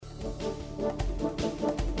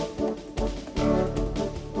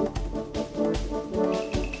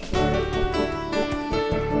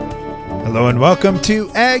Hello and welcome to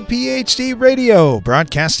Ag PhD Radio,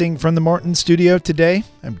 broadcasting from the Morton studio today.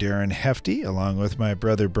 I'm Darren Hefty, along with my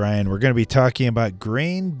brother Brian. We're going to be talking about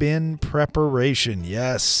grain bin preparation.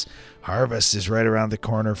 Yes, harvest is right around the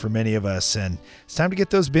corner for many of us, and it's time to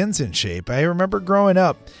get those bins in shape. I remember growing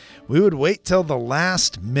up, we would wait till the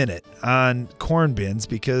last minute on corn bins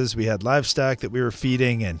because we had livestock that we were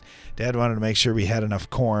feeding, and Dad wanted to make sure we had enough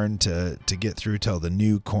corn to get through till the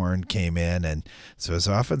new corn came in. And so it was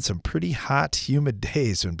often some pretty hot, humid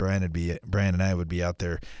days when Brian and I would be out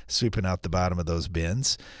there sweeping out the bottom of those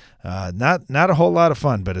bins. Not a whole lot of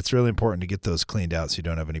fun, but it's really important to get those cleaned out so you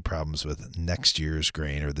don't have any problems with next year's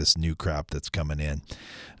grain or this new crop that's coming in.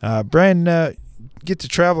 Brian, get to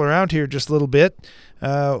travel around here just a little bit.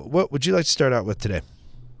 What would you like to start out with today?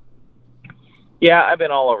 Yeah, I've been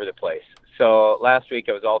all over the place. So last week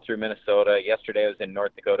I was all through Minnesota. Yesterday I was in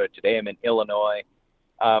North Dakota. Today I'm in Illinois.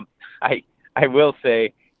 I will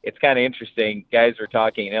say it's kind of interesting. Guys were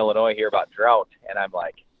talking in Illinois here about drought, and I'm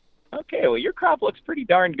like, okay, well, your crop looks pretty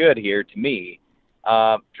darn good here to me.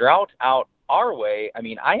 Drought out our way, I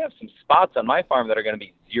mean, I have some spots on my farm that are going to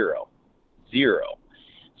be zero.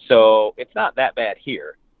 So it's not that bad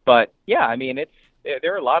here. But, yeah, I mean,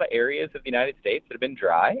 there are a lot of areas of the United States that have been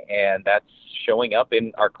dry, and that's showing up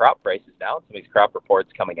in our crop prices now. Some of these crop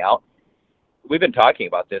reports coming out. We've been talking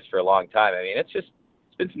about this for a long time. I mean, it's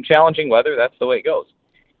been some challenging weather. That's the way it goes.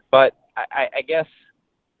 But I guess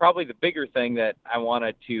probably the bigger thing that I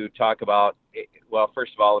wanted to talk about, well,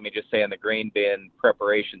 first of all, let me just say on the grain bin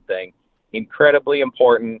preparation thing, incredibly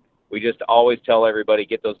important. We just always tell everybody,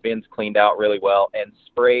 get those bins cleaned out really well and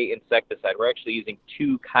spray insecticide. We're actually using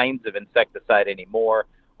two kinds of insecticide anymore.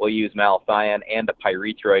 We'll use malathion and a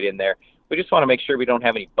pyrethroid in there. We just want to make sure we don't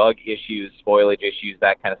have any bug issues, spoilage issues,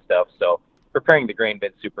 that kind of stuff. So preparing the grain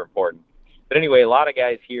bin is super important. But anyway, a lot of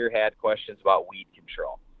guys here had questions about weed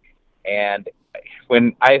control. And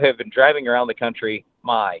when I have been driving around the country,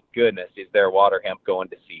 my goodness, is there water hemp going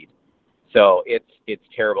to seed. So it's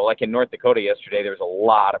terrible. Like in North Dakota yesterday, there was a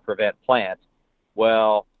lot of prevent plants.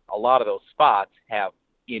 Well, a lot of those spots have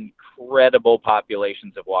incredible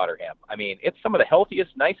populations of water hemp. I mean, it's some of the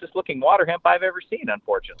healthiest, nicest looking water hemp I've ever seen,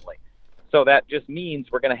 unfortunately. So that just means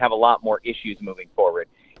we're going to have a lot more issues moving forward.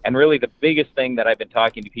 And really the biggest thing that I've been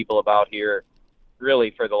talking to people about here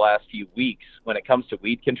really for the last few weeks when it comes to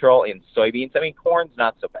weed control in soybeans, I mean, corn's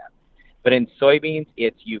not so bad. But in soybeans,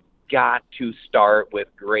 you've got to start with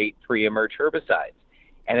great pre-emerge herbicides.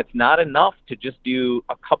 And it's not enough to just do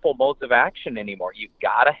a couple modes of action anymore. You've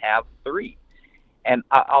got to have three. And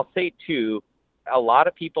I'll say, too, a lot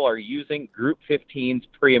of people are using Group 15s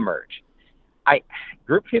pre-emerge.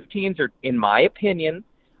 Group 15s are, in my opinion,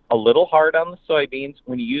 a little hard on the soybeans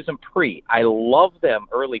when you use them pre. I love them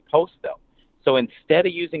early post, though. So instead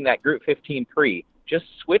of using that Group 15 pre, just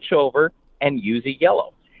switch over and use a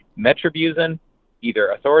yellow. Metribuzin,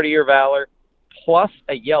 either Authority or Valor, plus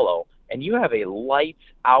a yellow, and you have a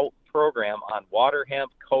lights-out program on water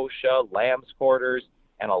hemp, kochia, lamb's quarters,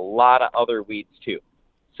 and a lot of other weeds too.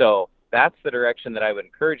 So that's the direction that I would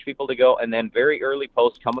encourage people to go. And then very early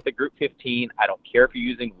post, come with a Group 15. I don't care if you're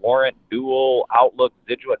using Warrant, Dual, Outlook,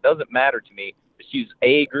 Zidua. It doesn't matter to me. Just use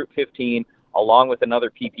a Group 15 along with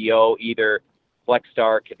another PPO, either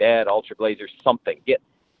Flexstar, Cadet, Ultra Blazer, something.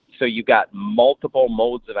 So you've got multiple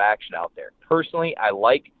modes of action out there. Personally, I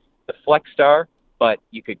like the Flexstar, but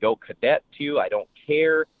you could go Cadet too. I don't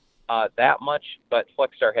care that much, but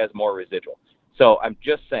Flexstar has more residual. So I'm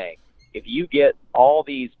just saying, if you get all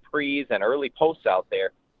these pre's and early posts out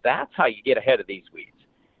there, that's how you get ahead of these weeds.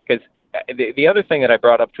 Because the other thing that I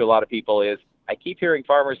brought up to a lot of people is I keep hearing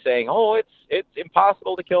farmers saying, oh, it's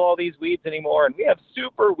impossible to kill all these weeds anymore, and we have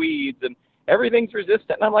super weeds, and everything's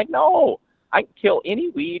resistant. And I'm like, no, I can kill any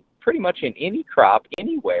weed pretty much in any crop,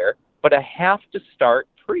 anywhere, but I have to start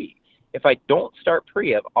pre. If I don't start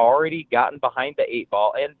pre, I've already gotten behind the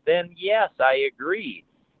 8-ball, and then, yes, I agree,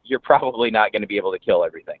 you're probably not going to be able to kill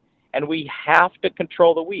everything. And we have to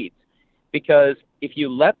control the weeds, because if you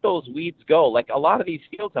let those weeds go, like a lot of these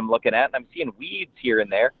fields I'm looking at, and I'm seeing weeds here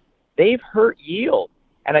and there, they've hurt yield.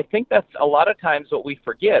 And I think that's a lot of times what we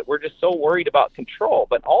forget. We're just so worried about control,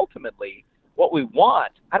 but ultimately what we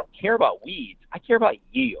want, I don't care about weeds, I care about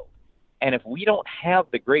yield. And if we don't have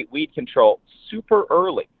the great weed control super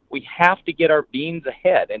early, we have to get our beans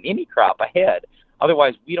ahead and any crop ahead.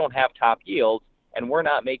 Otherwise, we don't have top yields, and we're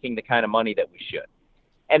not making the kind of money that we should.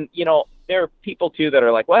 And, you know, there are people, too, that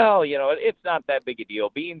are like, well, you know, it's not that big a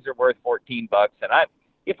deal. Beans are worth $14, and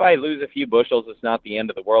if I lose a few bushels, it's not the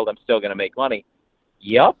end of the world. I'm still going to make money.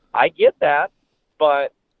 Yep, I get that,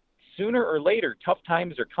 but sooner or later, tough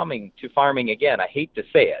times are coming to farming again. I hate to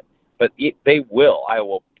say it, but they will. I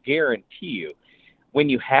will guarantee you, when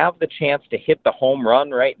you have the chance to hit the home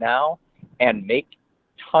run right now and make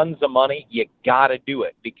tons of money, you got to do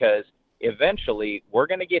it, because eventually we're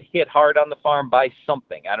going to get hit hard on the farm by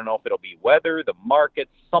something. I don't know if it'll be weather, the market,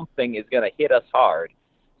 something is going to hit us hard.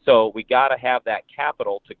 So we got to have that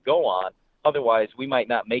capital to go on. Otherwise, we might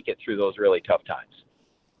not make it through those really tough times.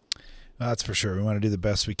 That's for sure. We want to do the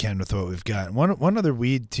best we can with what we've got. One other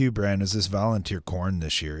weed too, Brian, is this volunteer corn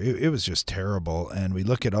this year. It was just terrible. And we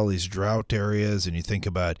look at all these drought areas, and you think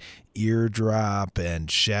about eardrop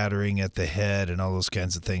and shattering at the head and all those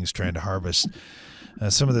kinds of things, trying to harvest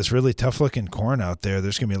some of this really tough-looking corn out there.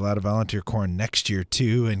 There's going to be a lot of volunteer corn next year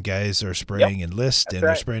too, and guys are spraying Enlist, and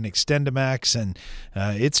they're spraying Extendamax, and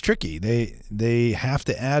it's tricky. They have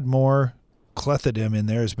to add more. Clethodim in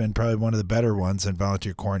there has been probably one of the better ones in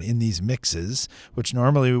volunteer corn in these mixes, which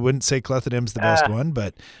normally we wouldn't say Clethidim's the best one,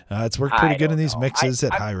 but it's worked pretty good in these mixes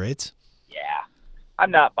at high rates. Yeah,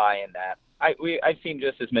 I'm not buying that. I've seen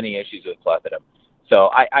just as many issues with Clethodim, so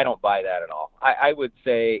I don't buy that at all. I would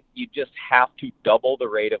say you just have to double the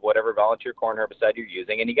rate of whatever volunteer corn herbicide you're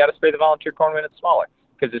using, and you got to spray the volunteer corn when it's smaller,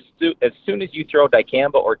 because as soon as you throw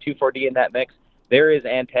dicamba or 2,4-D in that mix, there is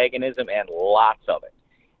antagonism and lots of it.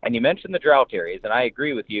 And you mentioned the drought areas, and I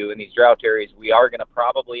agree with you. In these drought areas, we are going to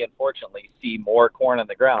probably, unfortunately, see more corn on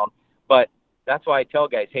the ground. But that's why I tell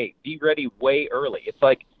guys, hey, be ready way early. It's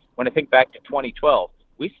like when I think back to 2012,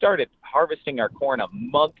 we started harvesting our corn a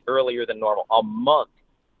month earlier than normal, a month.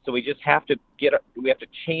 So we just have to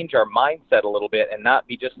change our mindset a little bit and not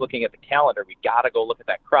be just looking at the calendar. We got to go look at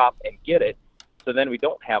that crop and get it, so then we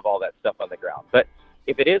don't have all that stuff on the ground. But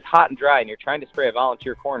if it is hot and dry and you're trying to spray a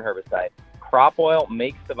volunteer corn herbicide, crop oil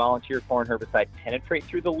makes the volunteer corn herbicide penetrate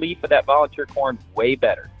through the leaf of that volunteer corn way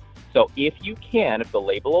better. So if you can, if the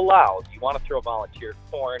label allows, you want to throw volunteer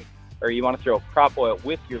corn, or you want to throw crop oil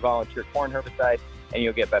with your volunteer corn herbicide, and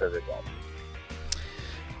you'll get better results.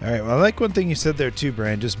 All right. Well, I like one thing you said there too,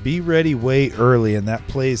 Brian. Just be ready way early, and that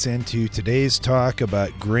plays into today's talk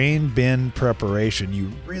about grain bin preparation.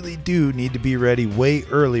 You really do need to be ready way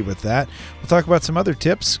early with that. We'll talk about some other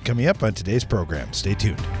tips coming up on today's program. Stay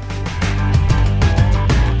tuned.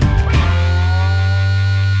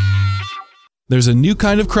 There's a new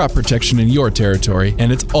kind of crop protection in your territory, and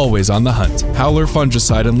it's always on the hunt. Howler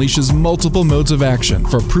fungicide unleashes multiple modes of action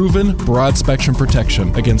for proven, broad-spectrum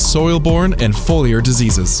protection against soil-borne and foliar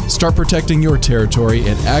diseases. Start protecting your territory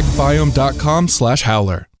at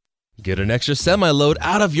agbiome.com/howler. Get an extra semi-load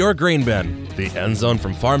out of your grain bin. The End Zone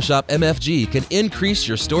from Farm Shop MFG can increase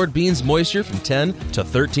your stored beans moisture from 10 to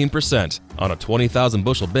 13%. On a 20,000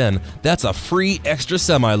 bushel bin, that's a free extra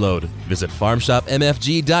semi-load. Visit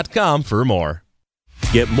farmshopmfg.com for more.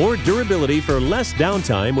 Get more durability for less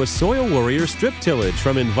downtime with Soil Warrior Strip Tillage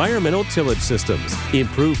from Environmental Tillage Systems.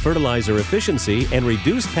 Improve fertilizer efficiency and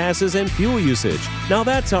reduce passes and fuel usage. Now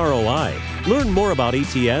that's ROI. Learn more about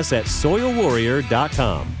ETS at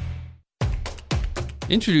soilwarrior.com.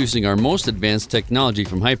 Introducing our most advanced technology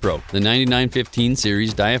from Hypro, the 9915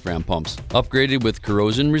 series diaphragm pumps, upgraded with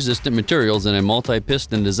corrosion-resistant materials and a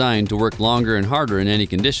multi-piston design to work longer and harder in any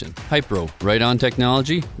condition. Hypro, right on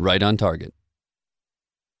technology, right on target.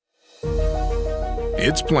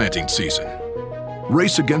 It's planting season.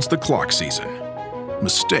 Race against the clock season.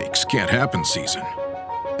 Mistakes can't happen season.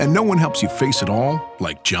 And no one helps you face it all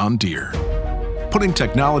like John Deere. Putting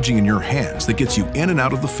technology in your hands that gets you in and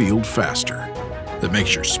out of the field faster, that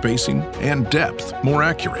makes your spacing and depth more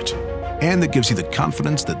accurate, and that gives you the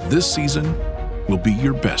confidence that this season will be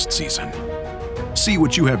your best season. See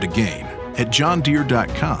what you have to gain at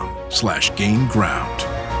johndeere.com/gain ground.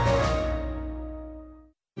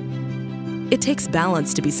 It takes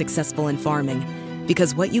balance to be successful in farming,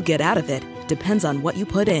 because what you get out of it depends on what you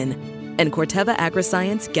put in, and Corteva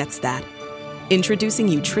Agriscience gets that. Introducing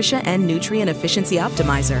Utrisha N Nutrient Efficiency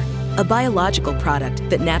Optimizer, a biological product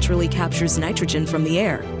that naturally captures nitrogen from the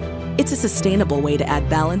air. It's a sustainable way to add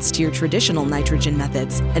balance to your traditional nitrogen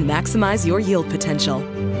methods and maximize your yield potential.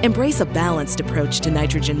 Embrace a balanced approach to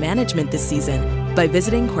nitrogen management this season by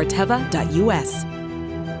visiting corteva.us.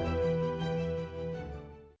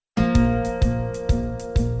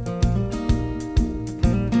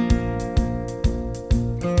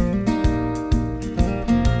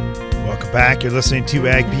 Back. You're listening to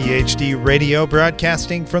Ag PhD Radio,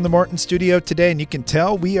 broadcasting from the Morton studio today, and you can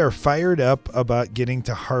tell we are fired up about getting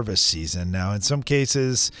to harvest season now. In some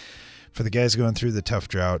cases, for the guys going through the tough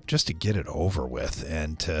drought, just to get it over with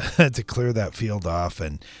and to, to clear that field off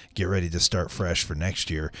and get ready to start fresh for next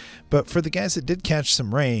year. But for the guys that did catch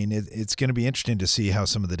some rain, it's going to be interesting to see how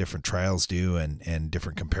some of the different trials do and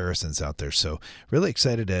different comparisons out there. So really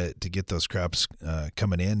excited to get those crops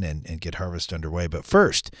coming in and get harvest underway. But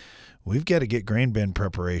first, we've got to get grain bin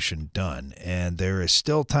preparation done, and there is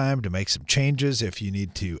still time to make some changes if you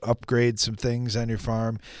need to upgrade some things on your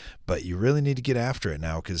farm, but you really need to get after it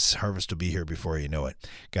now because harvest will be here before you know it.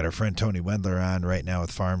 Got our friend Tony Wendler on right now with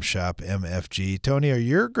Farm Shop MFG. Tony, are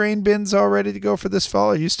your grain bins all ready to go for this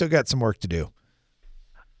fall, or you still got some work to do?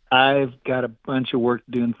 I've got a bunch of work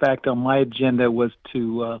to do. In fact, on my agenda was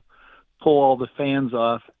to pull all the fans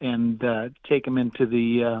off and take them into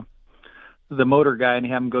the motor guy and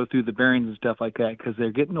have them go through the bearings and stuff like that, because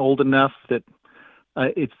they're getting old enough that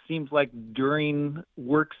it seems like during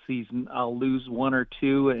work season I'll lose one or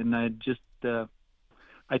two, and I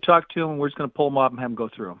talked to them and we're just going to pull them off and have them go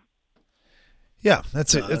through them. Yeah,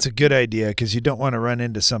 that's a good idea, because you don't want to run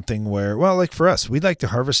into something where, well, like for us, we like to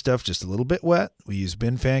harvest stuff just a little bit wet. We use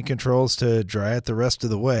bin fan controls to dry it the rest of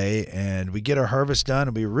the way, and we get our harvest done,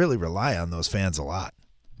 and we really rely on those fans a lot.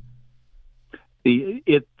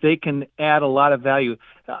 They can add a lot of value.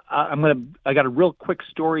 I got a real quick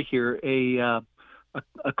story here.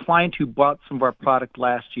 A client who bought some of our product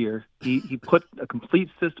last year, he put a complete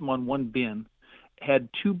system on one bin, had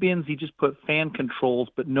two bins he just put fan controls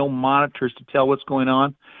but no monitors to tell what's going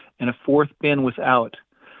on, and a fourth bin without.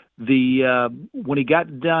 When he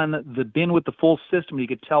got done, the bin with the full system, he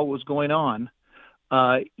could tell what was going on.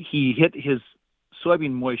 He hit his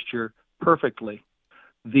soybean moisture perfectly.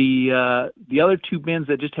 The other two bins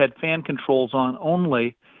that just had fan controls on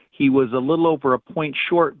only, he was a little over a point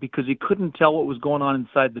short because he couldn't tell what was going on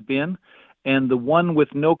inside the bin. And the one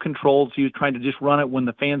with no controls, he was trying to just run it when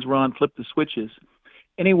the fans were on, flip the switches.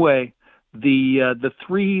 Anyway, the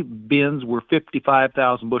three bins were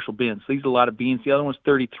 55,000 bushel bins. So these are a lot of beans. The other one's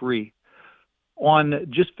 33. On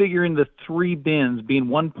just figuring the three bins being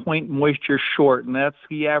 1 point moisture short, and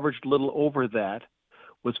he averaged a little over that,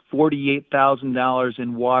 was $48,000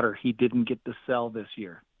 in water he didn't get to sell this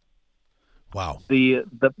year. Wow. The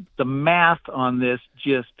math on this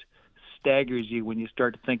just staggers you when you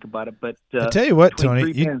start to think about it. But I tell you what,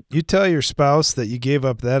 Tony, you tell your spouse that you gave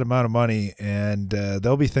up that amount of money, and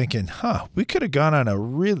they'll be thinking, we could have gone on a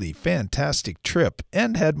really fantastic trip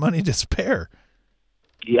and had money to spare.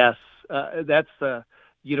 Yes, that's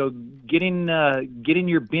getting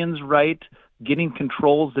your bins right, getting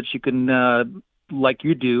controls that you can like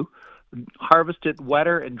you do, harvest it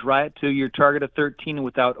wetter and dry it to your target of 13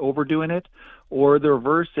 without overdoing it, or the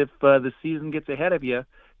reverse, if the season gets ahead of you,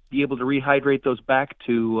 be able to rehydrate those back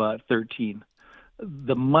to 13.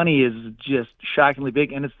 The money is just shockingly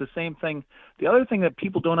big, and it's the same thing. The other thing that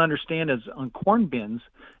people don't understand is on corn bins,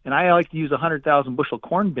 and I like to use a 100,000 bushel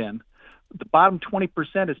corn bin, the bottom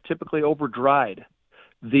 20% is typically over-dried.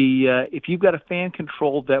 If you've got a fan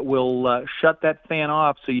control that will shut that fan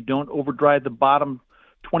off so you don't over-dry the bottom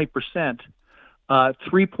 20%,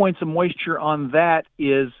 3 points of moisture on that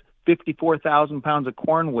is 54,000 pounds of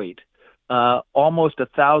corn weight. Almost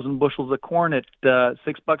 1,000 bushels of corn at $6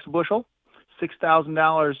 a bushel,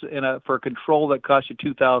 $6,000 for a control that costs you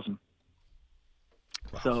 $2,000.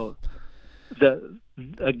 Wow. So,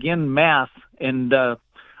 again, math. And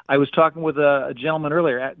I was talking with a gentleman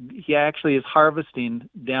earlier. He actually is harvesting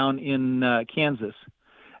down in Kansas,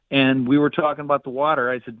 and we were talking about the water.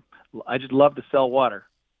 I said, I just love to sell water.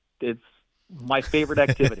 It's my favorite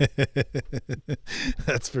activity.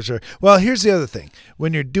 That's for sure. Well, here's the other thing.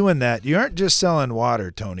 When you're doing that, you aren't just selling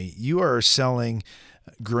water, Tony. You are selling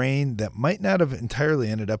grain that might not have entirely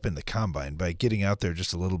ended up in the combine by getting out there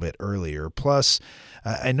just a little bit earlier. Plus,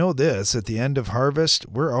 I know this, at the end of harvest,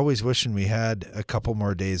 we're always wishing we had a couple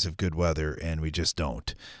more days of good weather, and we just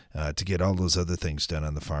don't, to get all those other things done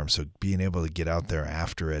on the farm. So being able to get out there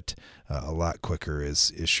after it a lot quicker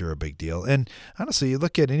is sure a big deal. And honestly, you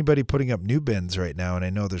look at anybody putting up new bins right now, and I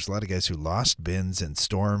know there's a lot of guys who lost bins in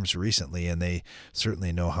storms recently, and they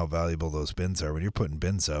certainly know how valuable those bins are. When you're putting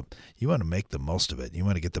bins up, you want to make the most of it. You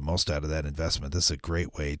want to get the most out of that investment. This is a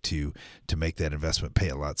great way to make that investment pay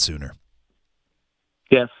a lot sooner.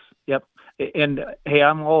 Yes. Yep. And hey,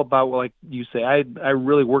 I'm all about, like you say, I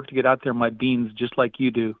really work to get out there my beans just like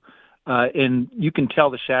you do. And you can tell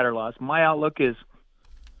the shatter loss. My outlook is,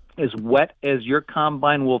 as wet as your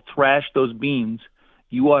combine will thrash those beans,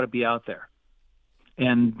 you ought to be out there.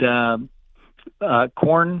 And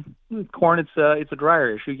corn, it's a dryer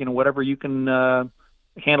issue. You know, whatever you can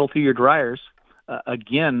handle through your dryers.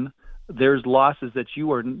 Again, there's losses that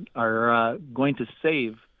you are going to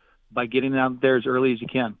save by getting out there as early as you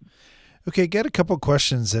can. Okay, got a couple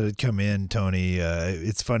questions that had come in, Tony.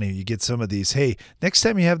 It's funny, you get some of these. Hey, next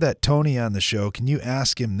time you have that Tony on the show, can you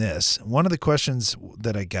ask him this? One of the questions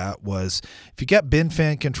that I got was, if you got bin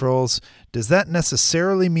fan controls, does that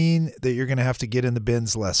necessarily mean that you're going to have to get in the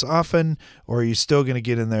bins less often, or are you still going to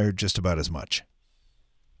get in there just about as much?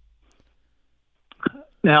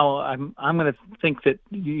 Now, I'm going to think that,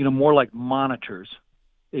 more like monitors.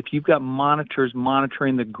 If you've got monitors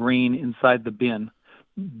monitoring the grain inside the bin,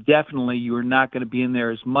 definitely you are not going to be in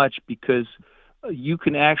there as much, because you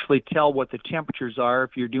can actually tell what the temperatures are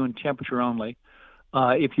if you're doing temperature only.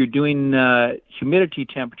 If you're doing humidity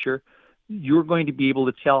temperature, you're going to be able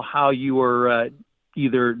to tell how you are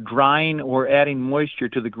either drying or adding moisture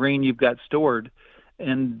to the grain you've got stored,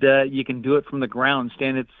 and you can do it from the ground,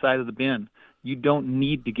 standing at the side of the bin. You don't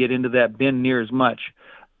need to get into that bin near as much.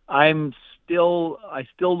 I still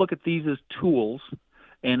look at these as tools,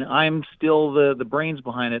 and I'm still the brains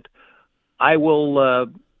behind it. I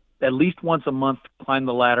will at least once a month climb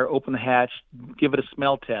the ladder, open the hatch, give it a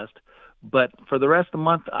smell test. But for the rest of the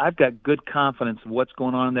month, I've got good confidence of what's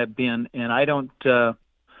going on in that bin, and I don't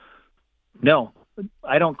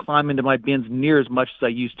climb into my bins near as much as I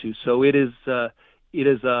used to. So it is a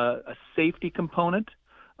safety component.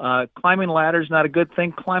 Climbing ladders is not a good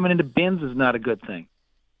thing. Climbing into bins is not a good thing.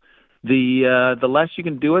 The less you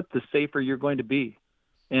can do it, the safer you're going to be.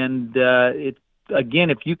 And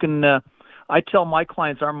if you can, I tell my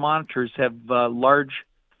clients our monitors have large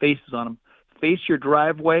faces on them. Face your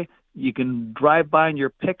driveway. You can drive by in your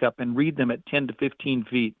pickup and read them at 10 to 15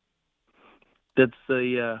 feet. That's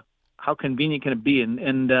how convenient can it be?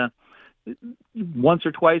 And once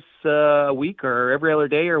or twice a week or every other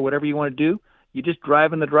day or whatever you want to do, you just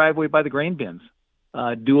drive in the driveway by the grain bins,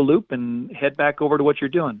 do a loop, and head back over to what you're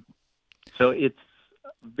doing. So it's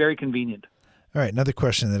very convenient. All right, another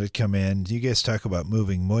question that had come in. You guys talk about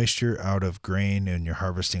moving moisture out of grain and you're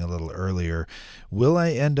harvesting a little earlier. Will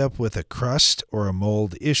I end up with a crust or a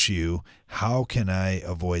mold issue? How can I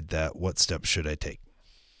avoid that? What steps should I take?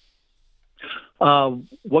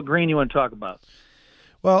 What grain you want to talk about?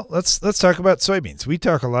 Well, let's talk about soybeans. We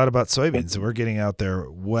talk a lot about soybeans, and we're getting out there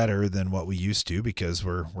wetter than what we used to because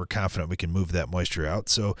we're confident we can move that moisture out.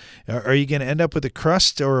 So are you going to end up with a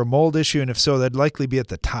crust or a mold issue? And if so, that'd likely be at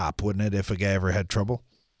the top, wouldn't it, if a guy ever had trouble?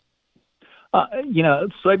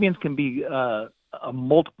 Soybeans can be a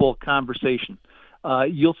multiple conversation.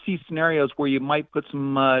 You'll see scenarios where you might put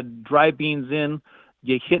some dry beans in,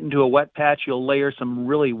 you hit into a wet patch, you'll layer some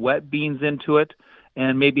really wet beans into it,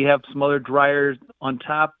 and maybe have some other dryers on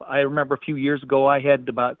top. I remember a few years ago I had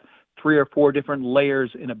about 3 or 4 different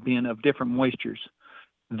layers in a bin of different moistures.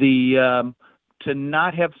 To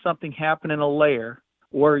not have something happen in a layer,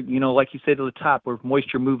 or like you said, to the top where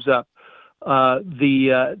moisture moves up,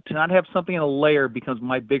 to not have something in a layer becomes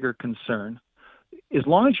my bigger concern. As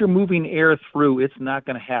long as you're moving air through, it's not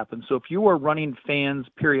going to happen. So if you are running fans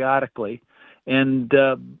periodically, and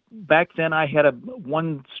back then I had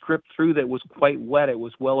one strip through that was quite wet. It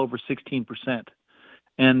was well over 16%.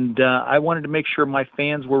 And I wanted to make sure my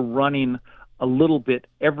fans were running a little bit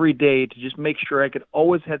every day to just make sure I could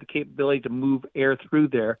always have the capability to move air through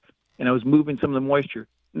there, and I was moving some of the moisture.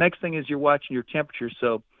 Next thing is you're watching your temperature,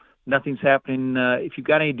 so nothing's happening. If you've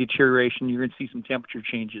got any deterioration, you're going to see some temperature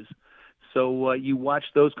changes. So you watch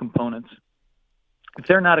those components. If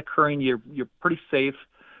they're not occurring, you're pretty safe.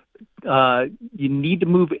 You need to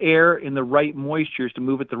move air in the right moistures to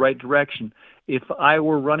move it the right direction. If I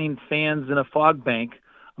were running fans in a fog bank,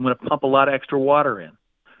 I'm going to pump a lot of extra water in.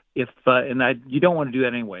 You don't want to do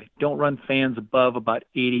that anyway. Don't run fans above about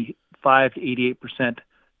 85 to 88%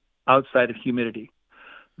 outside of humidity.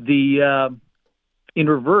 In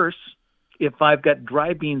reverse, if I've got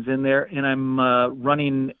dry beans in there and I'm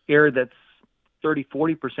running air that's 30,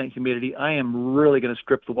 40% humidity, I am really going to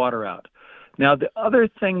strip the water out. Now, the other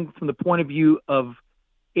thing from the point of view of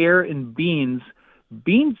air in beans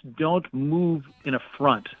don't move in a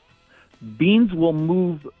front. Beans will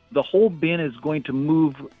move, the whole bin is going to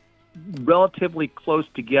move relatively close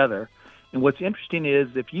together. And what's interesting is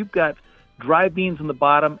if you've got dry beans on the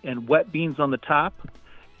bottom and wet beans on the top,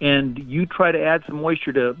 and you try to add some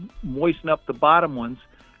moisture to moisten up the bottom ones,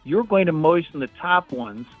 you're going to moisten the top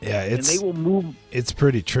ones, and they will move. It's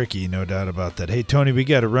pretty tricky, no doubt about that. Hey, Tony, we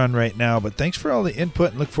got to run right now, but thanks for all the input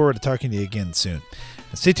and look forward to talking to you again soon.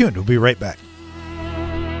 And stay tuned. We'll be right back.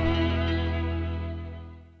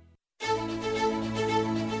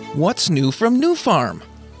 What's new from New Farm?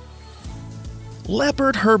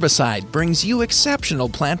 Leopard herbicide brings you exceptional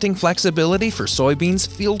planting flexibility for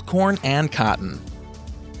soybeans, field corn, and cotton.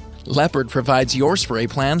 Leopard provides your spray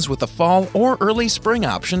plans with a fall or early spring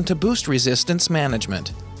option to boost resistance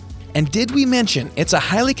management. And did we mention it's a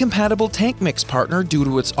highly compatible tank mix partner due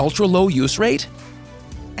to its ultra-low use rate?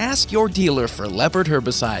 Ask your dealer for Leopard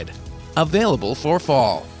herbicide. Available for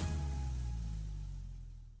fall.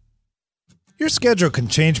 Your schedule can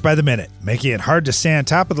change by the minute, making it hard to stay on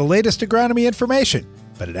top of the latest agronomy information.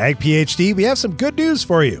 But at Ag PhD, we have some good news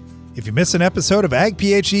for you. If you miss an episode of Ag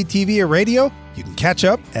PhD TV or radio, you can catch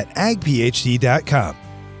up at agphd.com.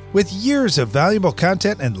 With years of valuable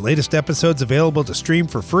content and the latest episodes available to stream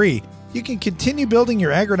for free, you can continue building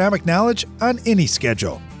your agronomic knowledge on any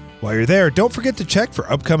schedule. While you're there, don't forget to check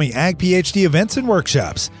for upcoming Ag PhD events and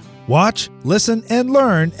workshops. Watch, listen, and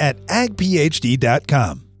learn at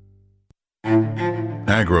agphd.com.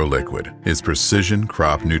 AgroLiquid is precision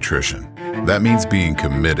crop nutrition. That means being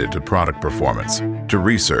committed to product performance, to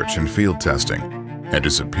research and field testing, and to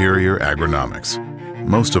superior agronomics.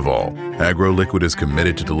 Most of all, AgroLiquid is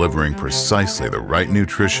committed to delivering precisely the right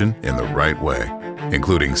nutrition in the right way,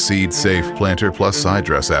 including seed-safe planter plus side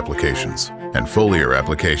dress applications and foliar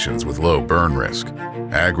applications with low burn risk.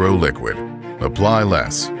 AgroLiquid. Apply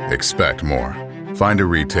less, expect more. Find a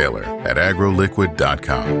retailer at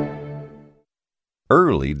agroliquid.com.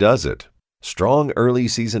 Early does it. Strong early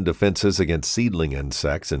season defenses against seedling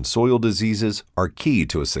insects and soil diseases are key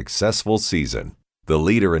to a successful season. The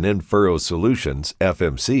leader in in-furrow solutions,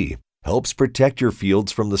 FMC, helps protect your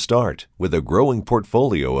fields from the start with a growing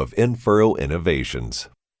portfolio of in-furrow innovations.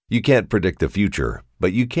 You can't predict the future,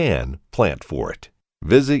 but you can plant for it.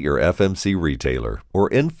 Visit your FMC retailer or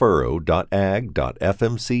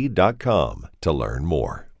infurrow.ag.fmc.com to learn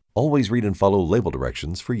more. Always read and follow label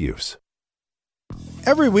directions for use.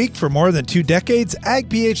 Every week for more than 2 decades, Ag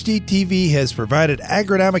PhD TV has provided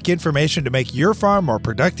agronomic information to make your farm more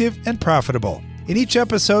productive and profitable. In each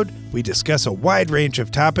episode, we discuss a wide range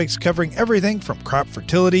of topics covering everything from crop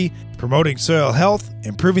fertility, promoting soil health,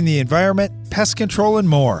 improving the environment, pest control, and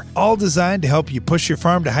more, all designed to help you push your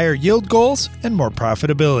farm to higher yield goals and more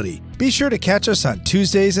profitability. Be sure to catch us on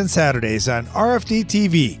Tuesdays and Saturdays on RFD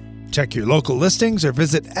TV. Check your local listings or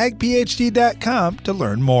visit agphd.com to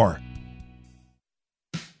learn more.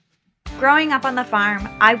 Growing up on the farm,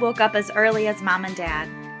 I woke up as early as Mom and Dad.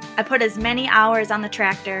 I put as many hours on the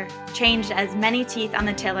tractor, changed as many teeth on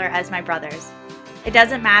the tiller as my brothers. It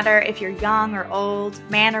doesn't matter if you're young or old,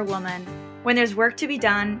 man or woman. When there's work to be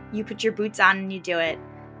done, you put your boots on and you do it.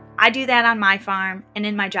 I do that on my farm and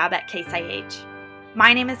in my job at Case IH.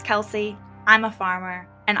 My name is Kelsey, I'm a farmer,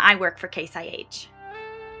 and I work for Case IH.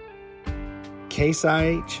 Case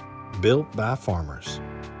IH, built by farmers.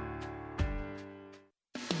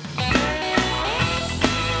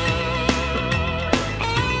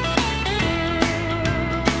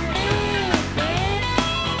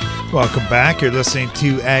 Welcome back. You're listening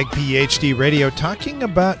to Ag PhD Radio, talking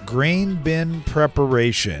about grain bin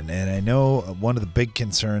preparation. And I know one of the big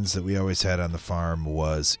concerns that we always had on the farm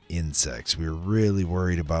was insects. We were really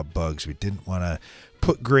worried about bugs. We didn't want to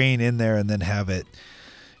put grain in there and then have it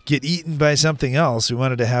get eaten by something else. We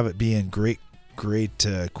wanted to have it be in great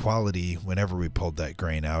quality whenever we pulled that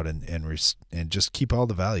grain out and just keep all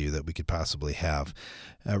the value that we could possibly have.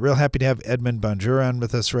 Real happy to have Edmund Bonjour on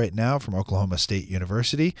with us right now from Oklahoma State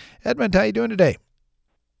University. Edmund, how you doing today?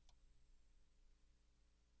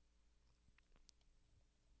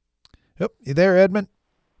 Oh, you there, Edmund?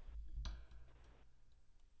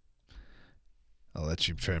 I'll let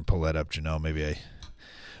you try and pull that up, Janelle. Maybe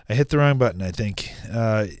I hit the wrong button, I think.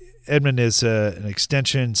 Edmund is an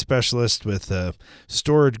extension specialist with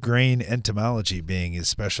stored grain entomology being his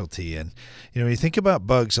specialty. And, when you think about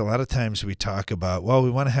bugs, a lot of times we talk about, well,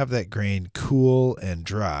 we want to have that grain cool and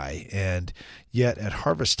dry. And yet at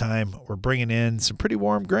harvest time, we're bringing in some pretty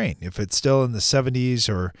warm grain. If it's still in the 70s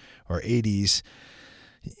or 80s,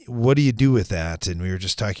 what do you do with that? And we were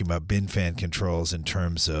just talking about bin fan controls in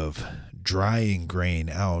terms of drying grain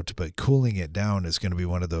out, but cooling it down is going to be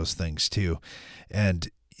one of those things too. And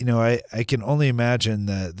I can only imagine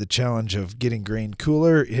that the challenge of getting grain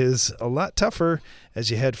cooler is a lot tougher as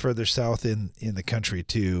you head further south in the country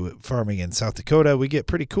too. Farming in South Dakota, we get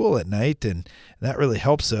pretty cool at night, and that really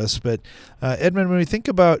helps us. But Edmund, when we think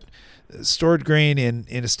about stored grain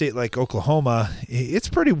in a state like Oklahoma, it's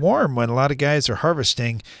pretty warm when a lot of guys are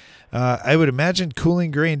harvesting. I would imagine cooling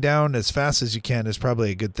grain down as fast as you can is probably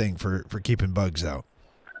a good thing for keeping bugs out.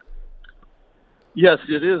 Yes,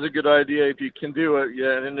 it is a good idea if you can do it.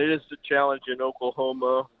 Yeah, and it is a challenge in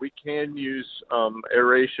Oklahoma. We can use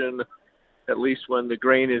aeration, at least when the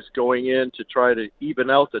grain is going in, to try to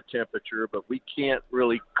even out the temperature, but we can't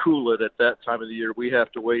really cool it at that time of the year. We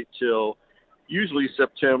have to wait till usually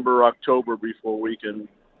September, October before we can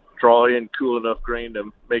draw in cool enough grain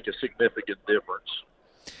to make a significant difference.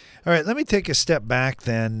 All right, let me take a step back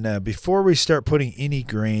then before we start putting any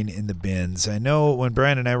grain in the bins. I know when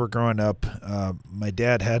Brian and I were growing up, my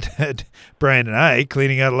dad had Brian and I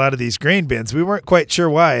cleaning out a lot of these grain bins. We weren't quite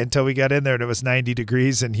sure why until we got in there and it was 90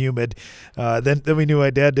 degrees and humid. Then we knew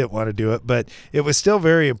my dad didn't want to do it, but it was still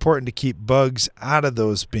very important to keep bugs out of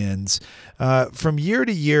those bins. From year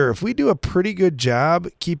to year, if we do a pretty good job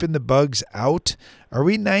keeping the bugs out, are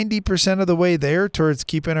we 90% of the way there towards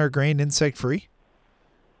keeping our grain insect-free?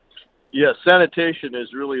 Yes, sanitation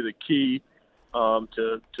is really the key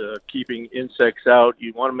to keeping insects out.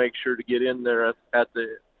 You want to make sure to get in there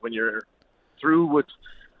when you're through with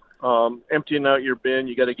emptying out your bin.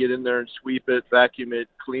 You got to get in there and sweep it, vacuum it,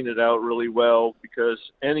 clean it out really well, because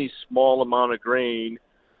any small amount of grain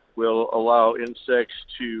will allow insects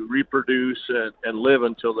to reproduce and live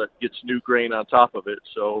until that gets new grain on top of it.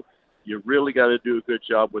 So you really got to do a good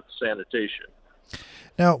job with sanitation.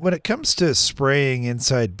 Now, when it comes to spraying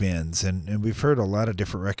inside bins, and we've heard a lot of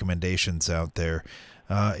different recommendations out there,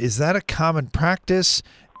 is that a common practice,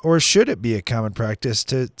 or should it be a common practice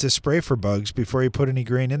to spray for bugs before you put any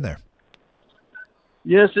grain in there?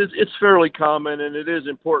 Yes, it's fairly common, and it is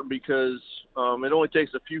important because it only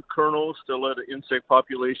takes a few kernels to let an insect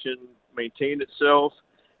population maintain itself.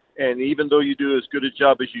 And even though you do as good a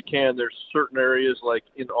job as you can, there's certain areas like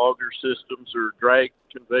in auger systems or drag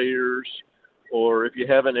conveyors, or if you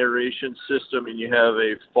have an aeration system and you have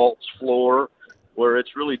a false floor where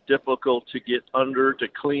it's really difficult to get under to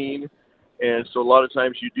clean. And so a lot of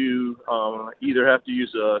times you do either have to use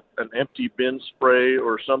an empty bin spray,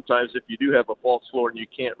 or sometimes if you do have a false floor and you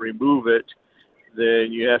can't remove it,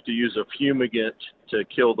 then you have to use a fumigant to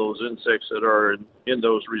kill those insects that are in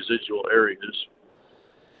those residual areas.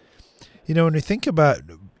 You know, when we think about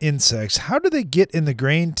insects, how do they get in the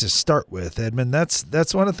grain to start with, Edmund?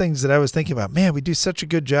 That's one of the things that I was thinking about. Man, we do such a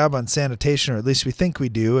good job on sanitation, or at least we think we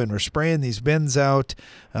do, and we're spraying these bins out,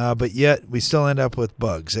 but yet we still end up with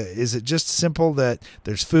bugs. Is it just simple that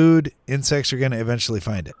there's food, insects are going to eventually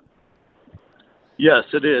find it? Yes,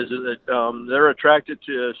 it is. They're attracted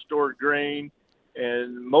to stored grain,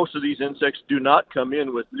 and most of these insects do not come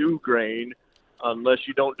in with new grain unless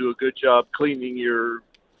you don't do a good job cleaning your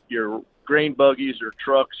grain buggies or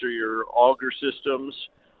trucks or your auger systems.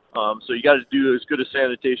 So you got to do as good a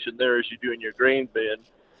sanitation there as you do in your grain bin.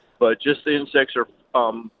 But just the insects are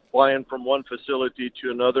flying from one facility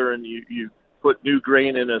to another, and you put new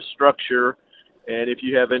grain in a structure. And if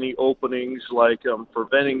you have any openings like for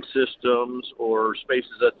venting systems or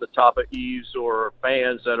spaces at the top of eaves or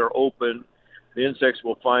fans that are open, the insects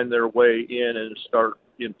will find their way in and start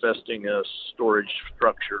infesting a storage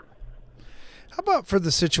structure. How about for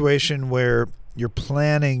the situation where you're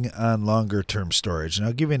planning on longer term storage? And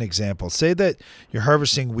I'll give you an example. Say that you're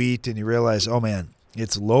harvesting wheat and you realize, oh man,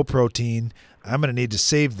 it's low protein. I'm going to need to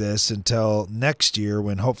save this until next year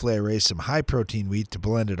when hopefully I raise some high protein wheat to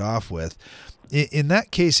blend it off with. In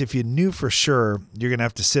that case, if you knew for sure you're going to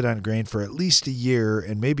have to sit on grain for at least a year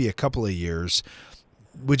and maybe a couple of years,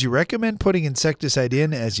 would you recommend putting insecticide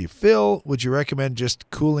in as you fill? Would you recommend just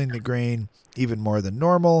cooling the grain even more than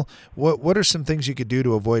normal? What are some things you could do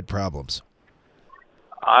to avoid problems?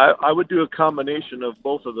 I would do a combination of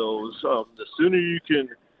both of those. The sooner you can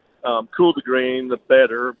cool the grain, the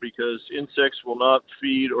better, because insects will not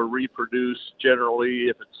feed or reproduce generally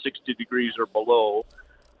if it's 60 degrees or below.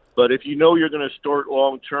 But if you know you're going to store it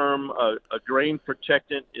long term, a grain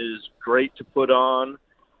protectant is great to put on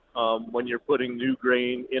when you're putting new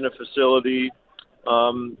grain in a facility.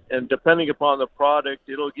 And depending upon the product,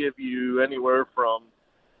 it'll give you anywhere from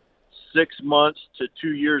 6 months to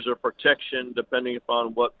 2 years of protection, depending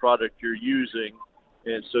upon what product you're using.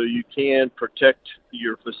 And so you can protect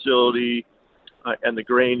your facility and the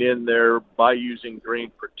grain in there by using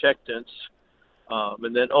grain protectants.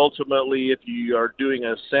 And then ultimately, if you are doing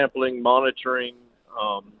a sampling monitoring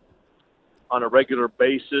on a regular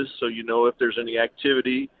basis, so you know if there's any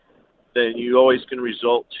activity, then you always can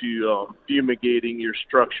resort to fumigating your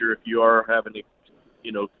structure if you are having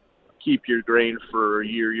to, keep your grain for a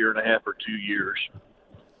year and a half, or 2 years.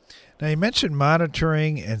 Now, you mentioned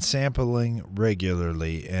monitoring and sampling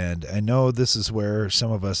regularly, and I know this is where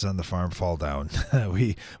some of us on the farm fall down.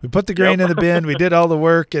 We put the grain in the bin, we did all the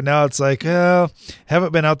work, and now it's like,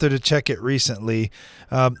 haven't been out there to check it recently.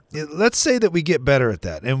 Let's say that we get better at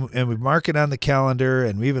that, and we mark it on the calendar,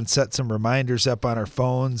 and we even set some reminders up on our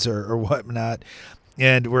phones or whatnot,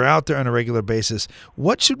 and we're out there on a regular basis.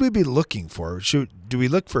 What should we be looking for? Do we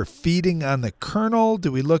look for feeding on the kernel?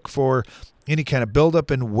 Do we look for any kind of buildup,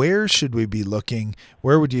 and where should we be looking?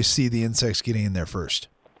 Where would you see the insects getting in there first?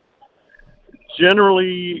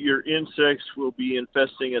 Generally, your insects will be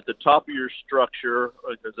infesting at the top of your structure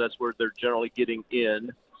because that's where they're generally getting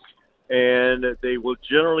in. And they will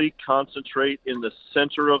generally concentrate in the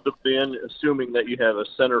center of the bin, assuming that you have a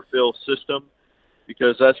center fill system,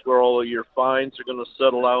 because that's where all of your fines are going to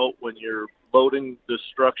settle out when you're loading the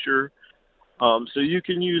structure. So you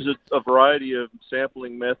can use a variety of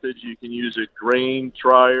sampling methods. You can use a grain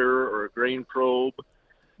trier or a grain probe.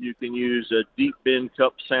 You can use a deep bin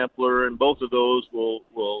cup sampler, and both of those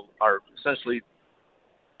are essentially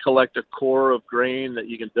collect a core of grain that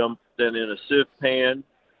you can dump then in a sieve pan.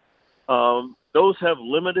 Those have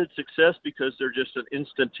limited success because they're just an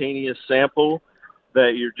instantaneous sample,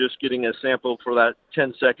 that you're just getting a sample for that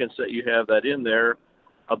 10 seconds that you have that in there.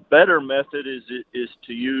 A better method is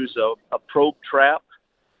to use a probe trap,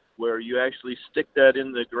 where you actually stick that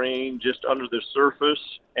in the grain just under the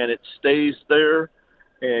surface, and it stays there,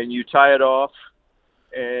 and you tie it off,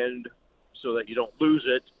 and so that you don't lose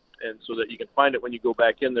it, and so that you can find it when you go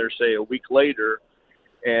back in there, say a week later.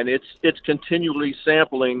 And it's continually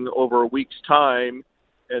sampling over a week's time,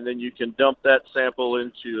 and then you can dump that sample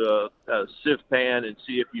into a sieve pan and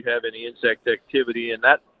see if you have any insect activity, and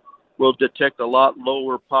that will detect a lot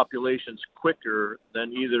lower populations quicker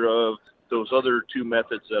than either of those other two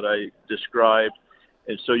methods that I described.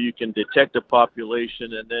 And so you can detect a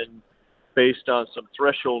population, and then based on some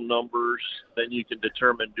threshold numbers, then you can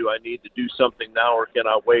determine, do I need to do something now, or can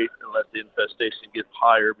I wait and let the infestation get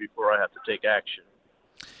higher before I have to take action?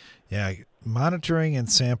 Yeah, monitoring and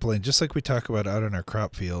sampling, just like we talk about out in our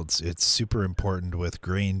crop fields, it's super important with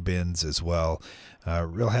grain bins as well.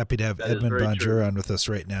 Real happy to have Edmund Bonjour on with us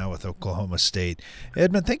right now with Oklahoma State.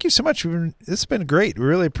 Edmund, thank you so much. This has been great. We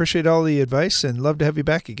really appreciate all the advice and love to have you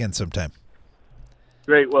back again sometime.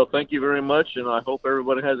 Great. Well, thank you very much, and I hope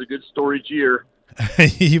everybody has a good storage year.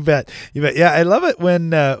 You bet. Yeah, I love it when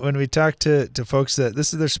we talk to folks that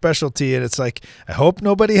this is their specialty, and it's like, I hope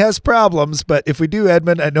nobody has problems, but if we do,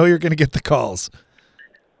 Edmund, I know you're going to get the calls.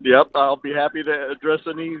 Yep, I'll be happy to address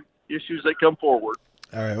any issues that come forward.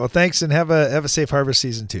 All right. Well, thanks, and have a safe harvest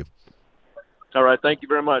season too. All right. Thank you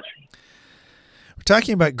very much. We're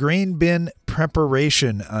talking about grain bin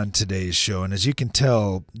preparation on today's show, and as you can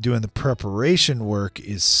tell, doing the preparation work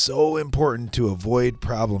is so important to avoid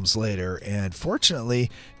problems later, and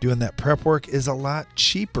fortunately, doing that prep work is a lot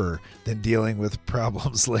cheaper than dealing with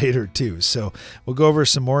problems later too. So we'll go over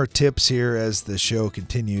some more tips here as the show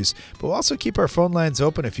continues, but we'll also keep our phone lines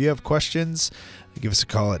open. If you have questions, give us a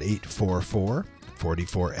call at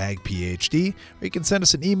 844-44-AG-PHD, or you can send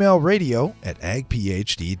us an email,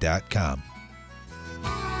 radio@agphd.com.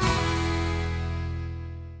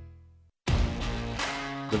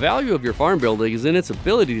 The value of your farm building is in its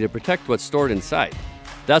ability to protect what's stored inside.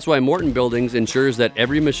 That's why Morton Buildings ensures that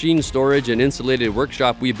every machine, storage, and insulated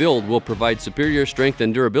workshop we build will provide superior strength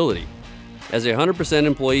and durability. As a 100%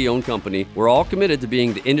 employee-owned company, we're all committed to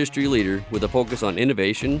being the industry leader with a focus on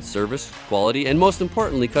innovation, service, quality, and most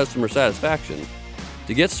importantly, customer satisfaction.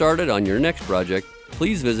 To get started on your next project,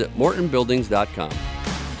 please visit mortonbuildings.com.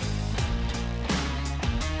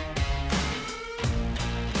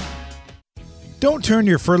 Don't turn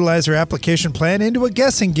your fertilizer application plan into a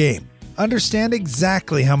guessing game. Understand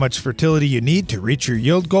exactly how much fertility you need to reach your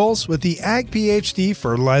yield goals with the Ag PhD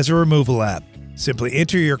Fertilizer Removal app. Simply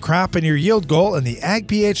enter your crop and your yield goal, and the Ag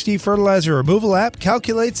PhD Fertilizer Removal app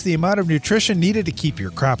calculates the amount of nutrition needed to keep your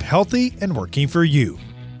crop healthy and working for you.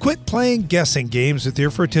 Quit playing guessing games with your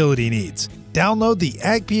fertility needs. Download the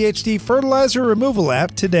Ag PhD Fertilizer Removal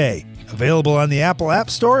app today. Available on the Apple App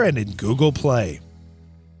Store and in Google Play.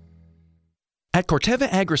 At Corteva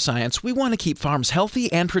Agriscience, we want to keep farms healthy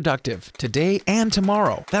and productive today and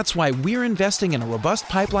tomorrow. That's why we're investing in a robust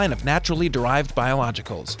pipeline of naturally derived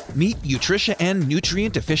biologicals. Meet Utrisha N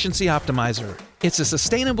Nutrient Efficiency Optimizer. It's a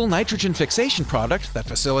sustainable nitrogen fixation product that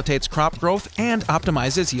facilitates crop growth and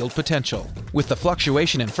optimizes yield potential. With the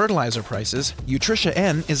fluctuation in fertilizer prices, Utrisha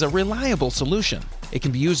N is a reliable solution. It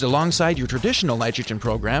can be used alongside your traditional nitrogen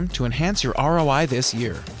program to enhance your ROI this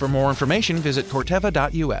year. For more information, visit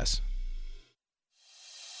corteva.us.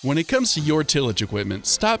 When it comes to your tillage equipment,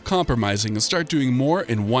 stop compromising and start doing more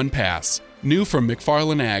in one pass. New from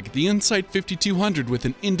McFarlane Ag, the Insight 5200 with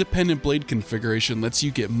an independent blade configuration lets you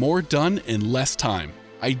get more done in less time.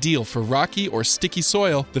 Ideal for rocky or sticky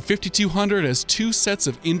soil, the 5200 has 2 sets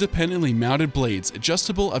of independently mounted blades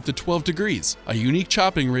adjustable up to 12 degrees, a unique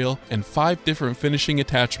chopping reel, and 5 different finishing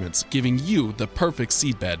attachments, giving you the perfect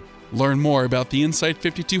seedbed. Learn more about the Insight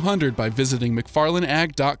 5200 by visiting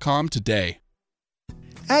McFarlaneAg.com today.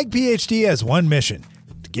 Ag PhD has one mission: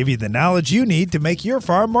 to give you the knowledge you need to make your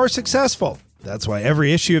farm more successful. That's why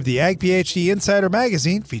every issue of the Ag PhD Insider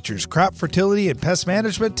magazine features crop fertility and pest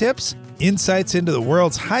management tips, insights into the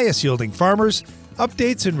world's highest yielding farmers,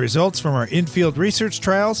 updates and results from our in-field research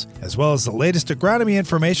trials, as well as the latest agronomy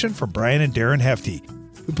information from Brian and Darren Hefty.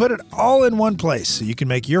 We put it all in one place so you can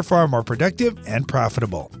make your farm more productive and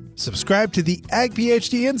profitable. Subscribe to the Ag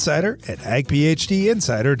PhD Insider at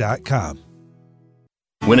agphdinsider.com.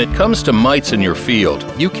 When it comes to mites in your field,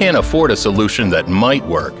 you can't afford a solution that might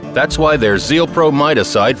work. That's why there's ZealPro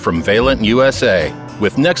Miticide from Valent USA.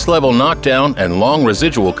 With next-level knockdown and long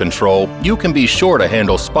residual control, you can be sure to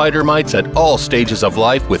handle spider mites at all stages of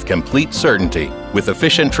life with complete certainty. With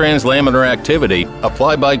efficient translaminar activity,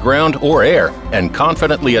 apply by ground or air, and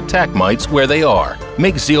confidently attack mites where they are.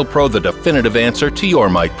 Make ZealPro the definitive answer to your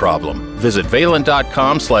mite problem. Visit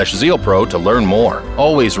valent.com/ZealPro to learn more.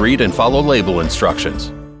 Always read and follow label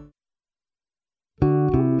instructions.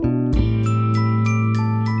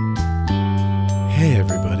 Hey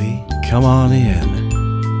everybody, come on in.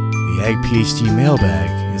 The Ag PhD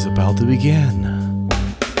mailbag is about to begin.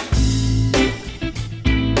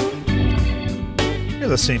 You're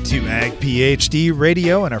listening to Ag PhD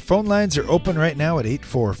Radio, and our phone lines are open right now at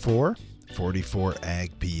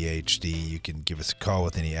 844-44-AG-PhD. You can give us a call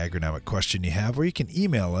with any agronomic question you have, or you can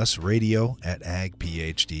email us,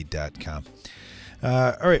 radio@agphd.com.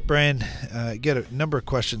 All right, Brian, get a number of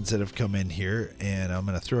questions that have come in here, and I'm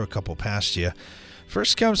going to throw a couple past you.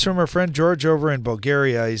 First comes from our friend George over in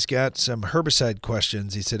Bulgaria. He's got some herbicide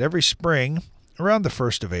questions. He said, every spring, around the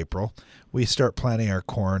 1st of April, we start planting our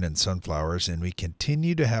corn and sunflowers, and we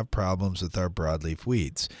continue to have problems with our broadleaf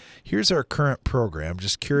weeds. Here's our current program.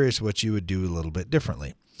 Just curious what you would do a little bit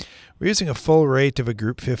differently. We're using a full rate of a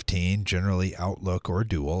Group 15, generally Outlook or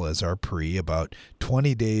Dual, as our pre about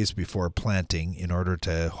 20 days before planting in order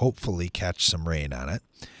to hopefully catch some rain on it.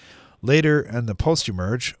 Later in the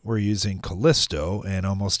post-emerge, we're using Callisto, and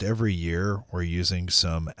almost every year we're using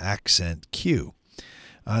some Accent Q.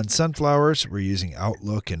 On sunflowers, we're using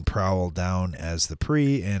Outlook and Prowl down as the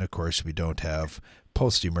pre, and of course we don't have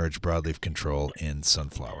post-emerge broadleaf control in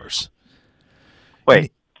sunflowers.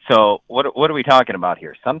 Wait, so what are we talking about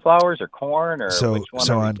here? Sunflowers or corn, or so, which one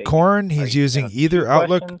so are we on taking? corn, he's using either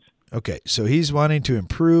Outlook. Questions? Okay, so he's wanting to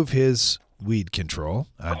improve his weed control.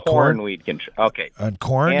 On corn weed control. Okay. On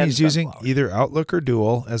corn, And he's using sunflowers. either Outlook or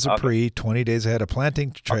Dual as a Okay. pre, 20 days ahead of planting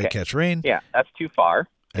to try to catch rain. Yeah, that's too far.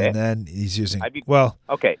 Okay. And then he's using,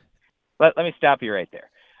 Okay. Let me stop you right there.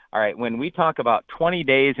 All right. When we talk about 20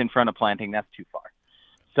 days in front of planting, that's too far.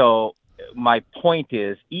 So my point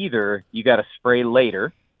is either you got to spray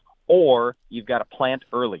later or you've got to plant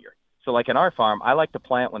earlier. So like in our farm, I like to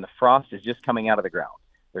plant when the frost is just coming out of the ground.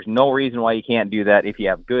 There's no reason why you can't do that if you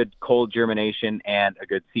have good cold germination and a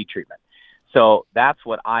good seed treatment. So that's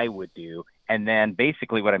what I would do. And then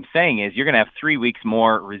basically what I'm saying is you're going to have 3 weeks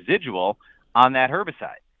more residual on that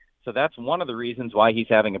herbicide. So that's one of the reasons why he's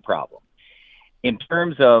having a problem. In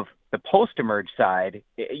terms of the post-emerge side,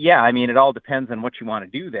 yeah, I mean, it all depends on what you want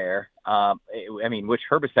to do there. I mean, which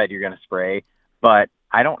herbicide you're going to spray. But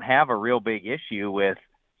I don't have a real big issue with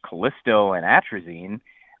Callisto and atrazine.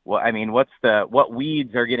 Well, I mean, what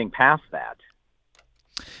weeds are getting past that?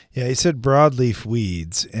 Yeah, he said broadleaf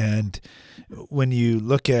weeds. And when you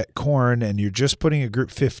look at corn and you're just putting a Group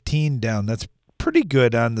 15 down, that's pretty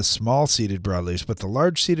good on the small-seeded broadleaves. But the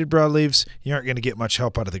large-seeded broadleaves, you aren't going to get much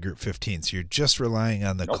help out of the Group 15. So you're just relying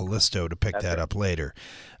on the Callisto to pick that up later.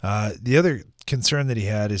 The other concern that he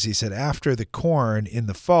had is he said, after the corn in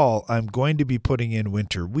the fall, I'm going to be putting in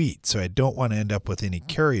winter wheat. So I don't want to end up with any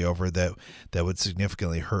carryover that would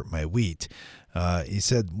significantly hurt my wheat. He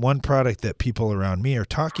said one product that people around me are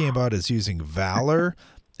talking about is using Valor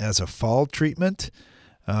as a fall treatment.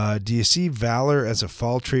 Do you see Valor as a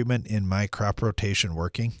fall treatment in my crop rotation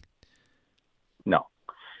working? No.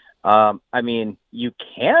 I mean, you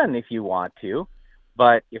can if you want to,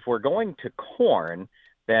 but if we're going to corn,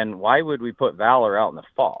 then why would we put Valor out in the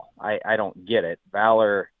fall? I don't get it.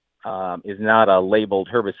 Valor is not a labeled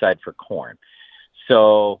herbicide for corn.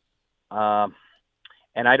 So, and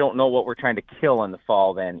I don't know what we're trying to kill in the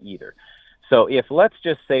fall then either. So if let's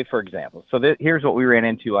just say, for example, here's what we ran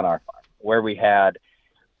into on our farm, where we had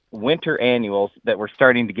winter annuals that were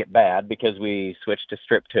starting to get bad because we switched to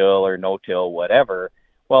strip till or no till, whatever.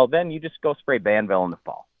 Well, then you just go spray Banville in the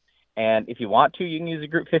fall. And if you want to, you can use a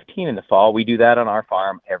Group 15 in the fall. We do that on our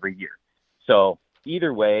farm every year. So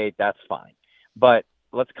either way, that's fine. But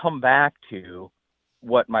let's come back to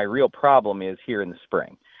what my real problem is here in the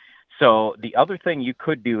spring. So the other thing you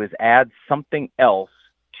could do is add something else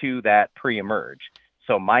to that pre-emerge.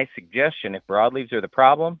 So my suggestion, if broadleaves are the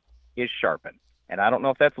problem, is Sharpen. And I don't know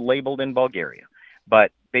if that's labeled in Bulgaria,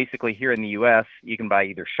 but basically here in the U.S., you can buy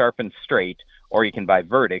either Sharpen Straight or you can buy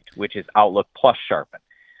Verdict, which is Outlook plus Sharpen.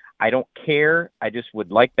 I don't care. I just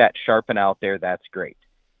would like that Sharpen out there. That's great.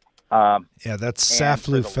 Yeah, that's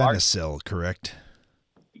saflufenicil, correct?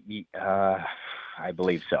 I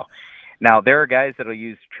believe so. Now, there are guys that will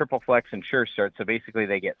use Triple Flex and Sure Start, so basically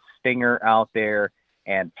they get Stinger out there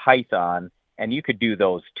and Python, and you could do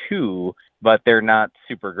those too, but they're not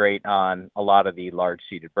super great on a lot of the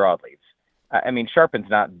large-seeded broadleaves. I mean, Sharpen's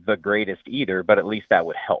not the greatest either, but at least that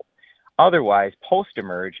would help. Otherwise,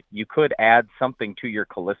 post-emerge, you could add something to your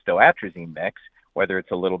Callisto atrazine mix, whether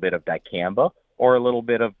it's a little bit of dicamba or a little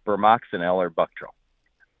bit of bromoxynil or Buctril.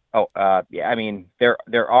 Yeah, I mean, there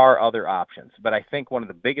are other options, but I think one of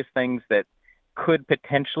the biggest things that could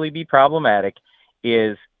potentially be problematic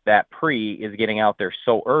is that pre is getting out there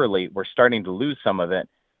so early, we're starting to lose some of it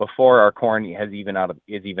before our corn is even out of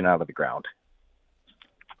the ground.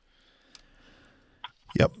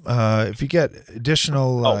 Yep. If you get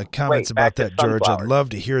additional comments about that, George, I'd love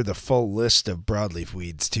to hear the full list of broadleaf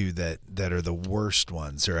weeds too that are the worst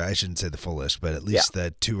ones, or I shouldn't say the full list, but at least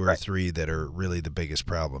the 2 or 3 that are really the biggest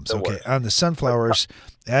problems. On the sunflowers,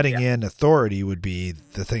 adding in Authority would be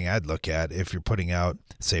the thing I'd look at if you're putting out,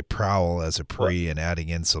 say, Prowl as a pre and adding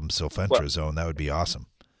in some sulfentrazone. That would be awesome.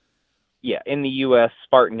 Yeah, in the U.S.,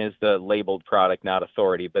 Spartan is the labeled product, not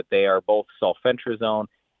Authority, but they are both sulfentrazone.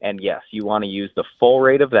 And yes, you want to use the full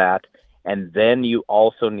rate of that, and then you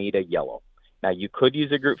also need a yellow. Now, you could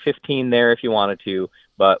use a Group 15 there if you wanted to,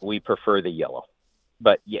 but we prefer the yellow.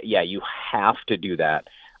 But yeah, you have to do that.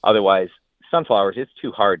 Otherwise, sunflowers, it's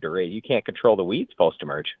too hard to raise. You can't control the weeds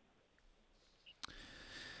post-emerge.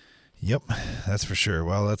 Yep, that's for sure.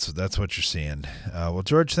 Well, that's what you're seeing. Well,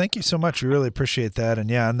 George, thank you so much. We really appreciate that. And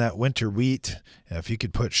yeah, on that winter wheat, if you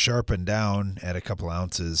could put Sharpen down at a couple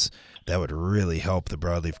ounces, that would really help the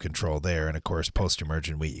broadleaf control there. And of course,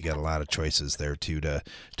 post-emergent wheat, you got a lot of choices there too to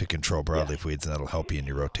control broadleaf weeds, and that'll help you in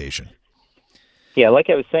your rotation. Yeah, like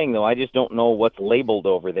I was saying though, I just don't know what's labeled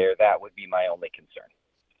over there. That would be my only concern.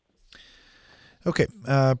 Okay,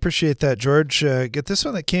 appreciate that, George. Get this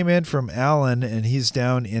one that came in from Alan, and he's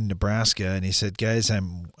down in Nebraska, and he said, guys,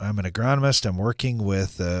 I'm an agronomist. I'm working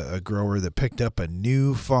with a grower that picked up a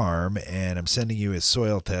new farm, and I'm sending you his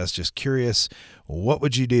soil test. Just curious, what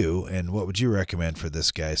would you do, and what would you recommend for this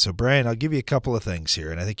guy? So, Brian, I'll give you a couple of things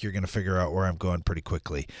here, and I think you're going to figure out where I'm going pretty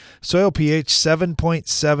quickly. Soil pH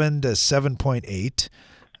 7.7 to 7.8.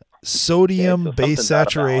 Sodium base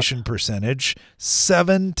saturation percentage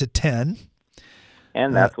 7 to 10.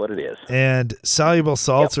 And that's what it is. And soluble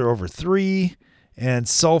salts are over 3, and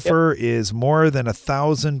sulfur is more than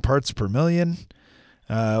 1,000 parts per million.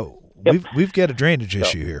 We've got a drainage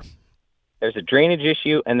issue here. There's a drainage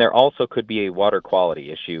issue, and there also could be a water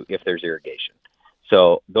quality issue if there's irrigation.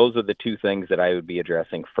 So those are the 2 things that I would be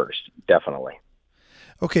addressing first, definitely.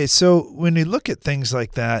 Okay, so when you look at things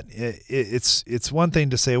like that, it's one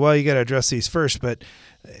thing to say, well, you got to address these first, but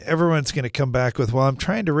everyone's going to come back with, well, I'm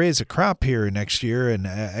trying to raise a crop here next year, and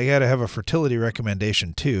I got to have a fertility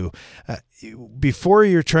recommendation too. Before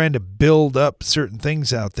you're trying to build up certain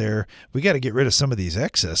things out there, we got to get rid of some of these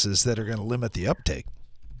excesses that are going to limit the uptake.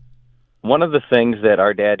 One of the things that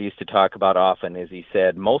our dad used to talk about often is he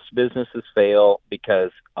said most businesses fail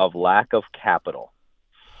because of lack of capital.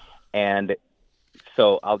 And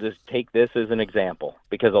so I'll just take this as an example,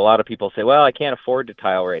 because a lot of people say, well, I can't afford to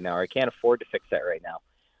tile right now, or I can't afford to fix that right now.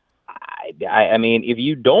 I mean, if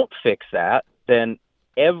you don't fix that, then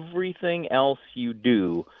everything else you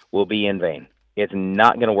do will be in vain. It's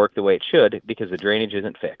not going to work the way it should because the drainage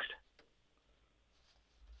isn't fixed.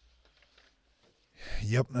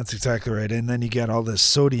 Yep, that's exactly right. And then you got all this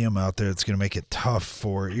sodium out there that's going to make it tough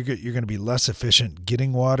for you're going to be less efficient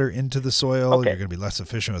getting water into the soil. Okay. You're going to be less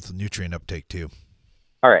efficient with nutrient uptake too.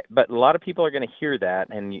 All right, but a lot of people are going to hear that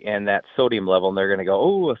and that sodium level, and they're going to go,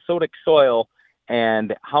 oh, acidic soil,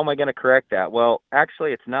 and how am I going to correct that? Well,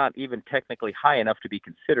 actually, it's not even technically high enough to be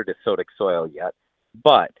considered acidic soil yet,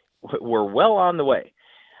 but we're well on the way.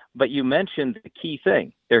 But you mentioned the key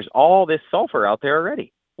thing. There's all this sulfur out there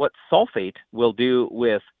already. What sulfate will do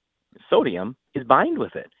with sodium is bind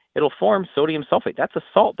with it. It'll form sodium sulfate. That's a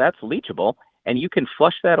salt. That's leachable, and you can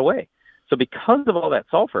flush that away. So because of all that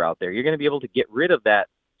sulfur out there, you're going to be able to get rid of that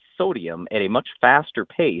sodium at a much faster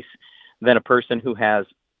pace than a person who has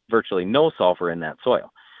virtually no sulfur in that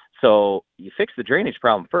soil. So you fix the drainage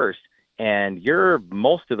problem first, and you're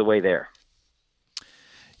most of the way there.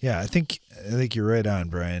 Yeah, I think you're right on,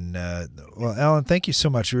 Brian. Well, Alan, thank you so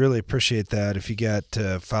much. We really appreciate that. If you got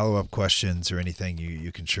follow-up questions or anything,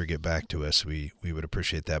 you can sure get back to us. We would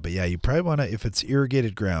appreciate that. But yeah, you probably want to, if it's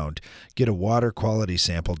irrigated ground, get a water quality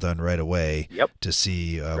sample done right away to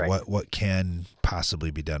see what can possibly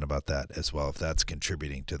be done about that as well, if that's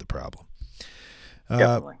contributing to the problem.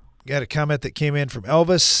 Definitely. Got a comment that came in from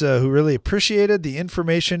Elvis, who really appreciated the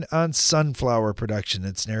information on sunflower production.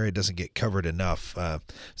 It's an area that doesn't get covered enough.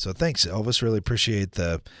 So thanks, Elvis. Really appreciate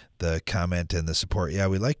the comment and the support. Yeah,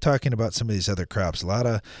 we like talking about some of these other crops.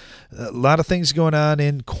 A lot of things going on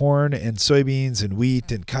in corn and soybeans and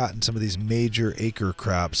wheat and cotton, some of these major acre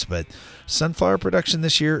crops. But sunflower production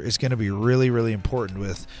this year is going to be really, really important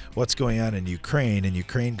with what's going on in Ukraine, and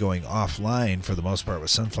Ukraine going offline for the most part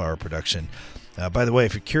with sunflower production. By the way,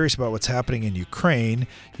 if you're curious about what's happening in Ukraine,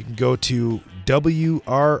 you can go to WRRU.org.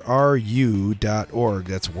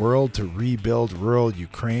 That's World to Rebuild Rural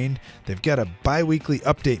Ukraine. They've got a bi-weekly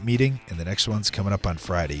update meeting, and the next one's coming up on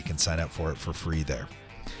Friday. You can sign up for it for free there.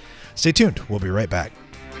 Stay tuned. We'll be right back.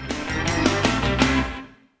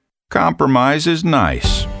 Compromise is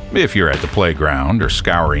nice if you're at the playground or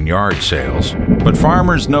scouring yard sales. But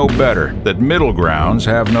farmers know better that middle grounds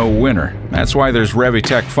have no winner. That's why there's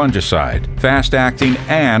Revitec fungicide, fast-acting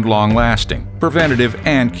and long-lasting, preventative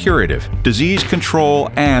and curative, disease control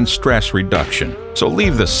and stress reduction. So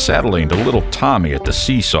leave the settling to little Tommy at the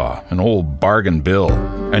seesaw, an old bargain bill,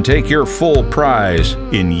 and take your full prize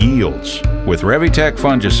in yields with Revitec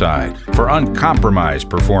fungicide for uncompromised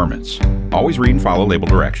performance. Always read and follow label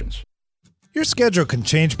directions. Your schedule can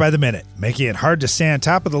change by the minute, making it hard to stay on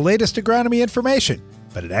top of the latest agronomy information.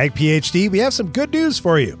 But at Ag PhD, we have some good news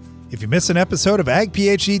for you. If you miss an episode of Ag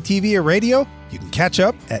PhD TV or radio, you can catch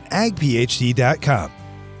up at agphd.com.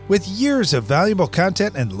 With years of valuable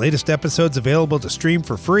content and the latest episodes available to stream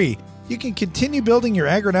for free, you can continue building your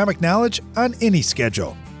agronomic knowledge on any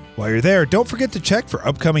schedule. While you're there, don't forget to check for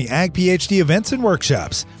upcoming Ag PhD events and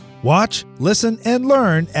workshops. Watch, listen, and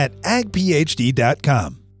learn at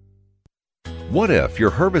agphd.com. What if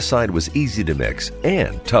your herbicide was easy to mix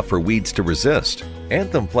and tough for weeds to resist?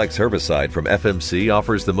 Anthem Flex herbicide from FMC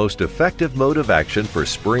offers the most effective mode of action for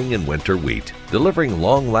spring and winter wheat, delivering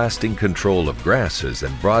long-lasting control of grasses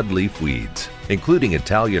and broadleaf weeds, including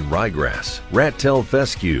Italian ryegrass, rat-tailed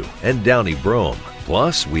fescue, and downy brome,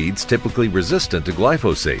 plus weeds typically resistant to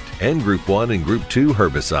glyphosate and Group 1 and Group 2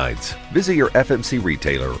 herbicides. Visit your FMC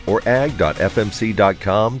retailer or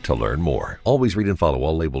ag.fmc.com to learn more. Always read and follow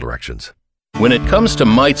all label directions. When it comes to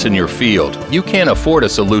mites in your field, you can't afford a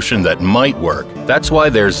solution that might work. That's why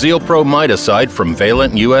there's ZealPro Miticide from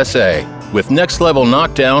Valent USA. With next-level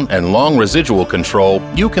knockdown and long residual control,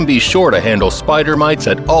 you can be sure to handle spider mites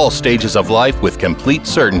at all stages of life with complete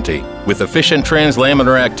certainty. With efficient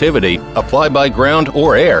translaminar activity, apply by ground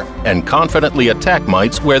or air, and confidently attack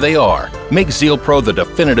mites where they are. Make ZealPro the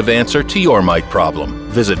definitive answer to your mite problem.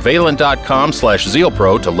 Visit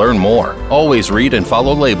valent.com/ZealPro to learn more. Always read and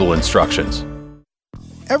follow label instructions.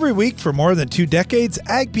 Every week for more than 2 decades,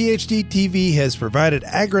 Ag PhD TV has provided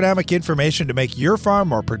agronomic information to make your farm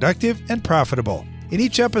more productive and profitable. In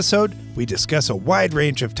each episode, we discuss a wide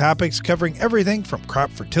range of topics covering everything from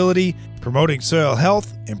crop fertility, promoting soil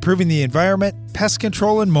health, improving the environment, pest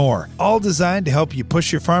control, and more, all designed to help you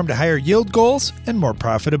push your farm to higher yield goals and more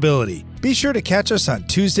profitability. Be sure to catch us on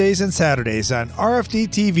Tuesdays and Saturdays on RFD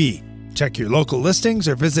TV. Check your local listings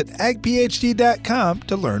or visit agphd.com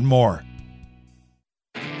to learn more.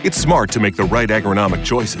 It's smart to make the right agronomic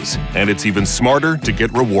choices, and it's even smarter to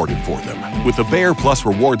get rewarded for them. With the Bayer Plus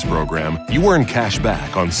Rewards program, you earn cash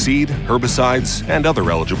back on seed, herbicides, and other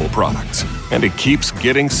eligible products. And it keeps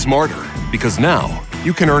getting smarter, because now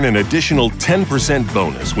you can earn an additional 10%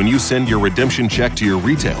 bonus when you send your redemption check to your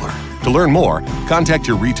retailer. To learn more, contact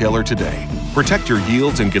your retailer today. Protect your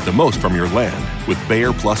yields and get the most from your land with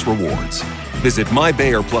Bayer Plus Rewards. Visit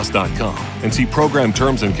mybayerplus.com and see program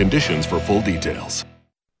terms and conditions for full details.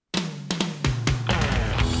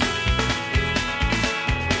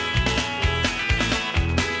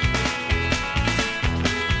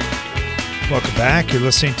 Welcome back. You're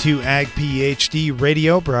listening to Ag PhD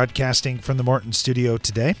Radio, broadcasting from the Morton studio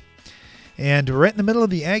today. And we're right in the middle of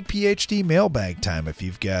the Ag PhD mailbag time. If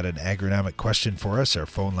you've got an agronomic question for us, our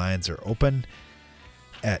phone lines are open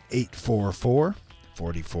at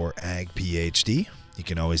 844-44-AG-PHD. You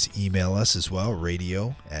can always email us as well,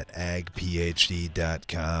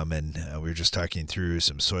 radio@agphd.com. And we were just talking through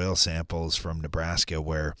some soil samples from Nebraska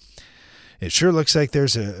where it sure looks like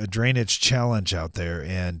there's a drainage challenge out there.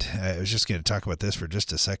 And I was just going to talk about this for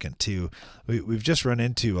just a second too. We've just run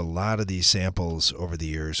into a lot of these samples over the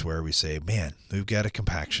years where we say, man, we've got a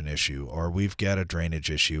compaction issue or we've got a drainage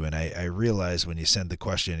issue. And I realize when you send the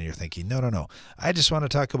question and you're thinking, no, I just want to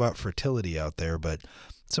talk about fertility out there. But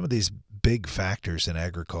some of these big factors in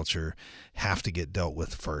agriculture have to get dealt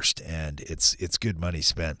with first, and it's good money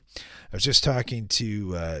spent. I was just talking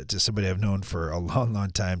to somebody I've known for a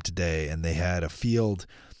long time today, and they had a field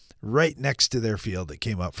right next to their field that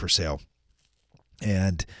came up for sale.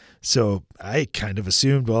 And so I kind of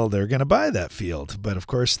assumed, well, they're going to buy that field. But of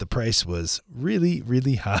course, the price was really,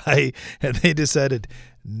 really high, and they decided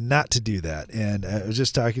not to do that. And I was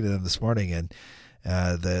just talking to them this morning, and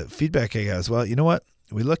the feedback I got was, well, you know what?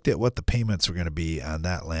 We looked at what the payments were going to be on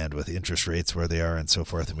that land with interest rates where they are and so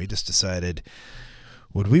forth, and we just decided,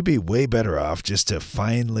 would we be way better off just to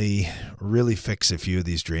finally really fix a few of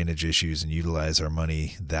these drainage issues and utilize our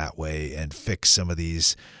money that way and fix some of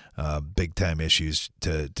these big-time issues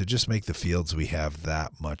to just make the fields we have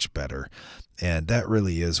that much better. And that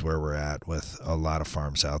really is where we're at with a lot of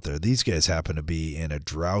farms out there. These guys happen to be in a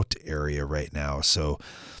drought area right now, so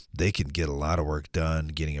they can get a lot of work done.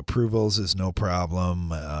 Getting approvals is no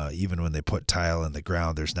problem. Even when they put tile in the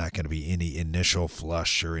ground, there's not going to be any initial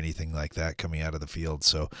flush or anything like that coming out of the field.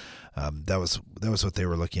 So that was what they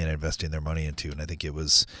were looking at investing their money into, and I think it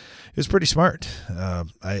was pretty smart.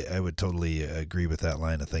 I would totally agree with that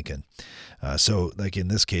line of thinking. So like in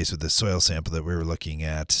this case with the soil sample that we were looking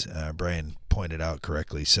at, Brian pointed out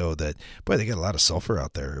correctly, so that, boy, they got a lot of sulfur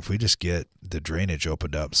out there. If we just get the drainage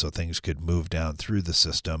opened up so things could move down through the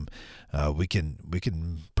system, we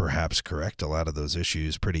can perhaps correct a lot of those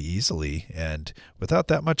issues pretty easily and without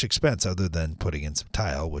that much expense other than putting in some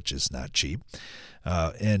tile, which is not cheap.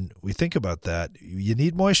 And we think about that. You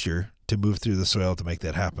need moisture to move through the soil to make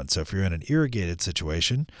that happen. So if you're in an irrigated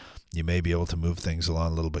situation, you may be able to move things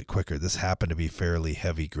along a little bit quicker. This happened to be fairly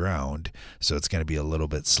heavy ground, so it's going to be a little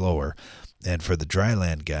bit slower. And for the dry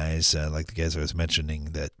land guys, like the guys I was mentioning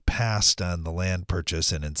that passed on the land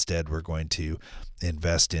purchase and instead were going to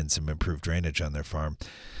invest in some improved drainage on their farm,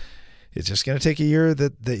 it's just going to take a year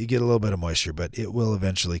that you get a little bit of moisture, but it will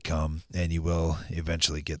eventually come, and you will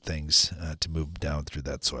eventually get things to move down through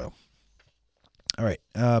that soil. All right.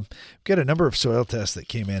 We've got a number of soil tests that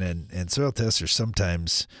came in, and soil tests are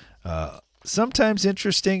sometimes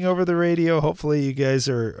interesting over the radio. Hopefully you guys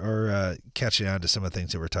are catching on to some of the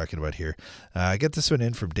things that we're talking about here. I got this one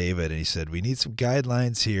in from David, and he said, we need some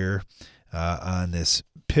guidelines here on this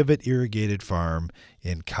pivot irrigated farm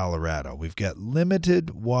in Colorado. We've got limited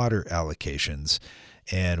water allocations,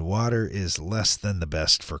 and water is less than the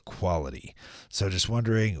best for quality. So just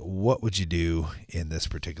wondering, what would you do in this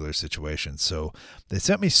particular situation? So they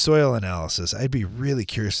sent me soil analysis. I'd be really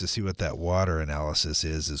curious to see what that water analysis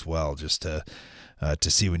is as well, just to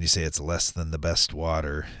see when you say it's less than the best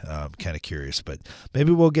water. Kind of curious, but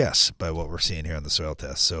maybe we'll guess by what we're seeing here on the soil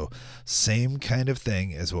test. So same kind of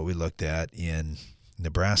thing as what we looked at in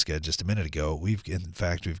Nebraska just a minute ago. We've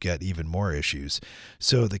got even more issues.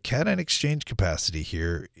 So the cation exchange capacity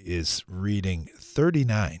here is reading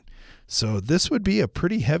 39. So this would be a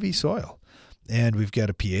pretty heavy soil. And we've got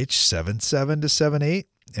a pH 7.7 to 7.8,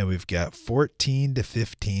 and we've got 14 to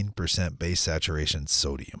 15% base saturation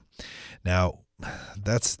sodium. Now,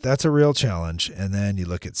 that's a real challenge. And then you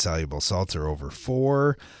look at soluble salts are over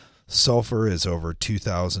 4. Sulfur is over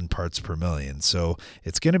 2,000 parts per million. So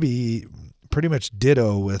it's going to be pretty much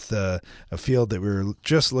ditto with a field that we were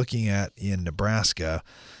just looking at in Nebraska,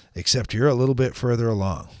 except you're a little bit further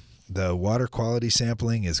along. The water quality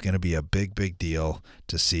sampling is going to be a big deal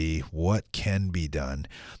to see what can be done.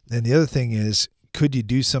 And the other thing is, could you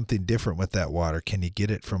do something different with that water? Can you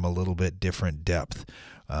get it from a little bit different depth?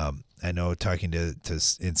 I know talking to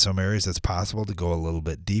in some areas it's possible to go a little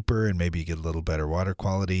bit deeper and maybe get a little better water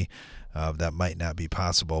quality. That might not be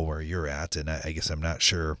possible where you're at, and I guess I'm not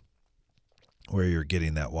sure where you're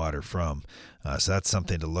getting that water from. So that's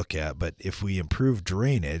something to look at. But if we improve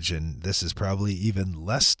drainage, and this is probably even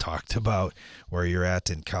less talked about where you're at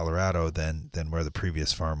in Colorado than where the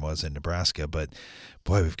previous farm was in Nebraska, but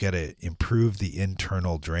boy, we've got to improve the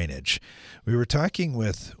internal drainage. We were talking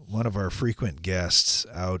with one of our frequent guests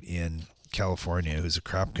out in California who's a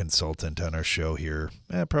crop consultant on our show here,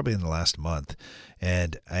 probably in the last month.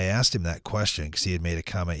 And I asked him that question because he had made a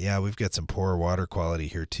comment, yeah, we've got some poor water quality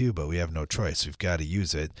here too, but we have no choice. We've got to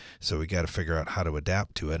use it. So we got to figure out how to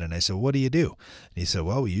adapt to it. And I said, what do you do? And he said,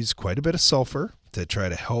 well, we use quite a bit of sulfur to try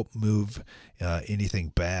to help move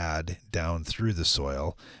anything bad down through the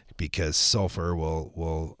soil, because sulfur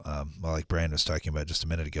will like Brian was talking about just a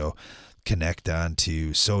minute ago, connect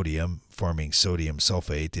onto sodium forming sodium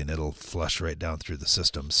sulfate, and it'll flush right down through the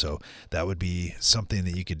system. So that would be something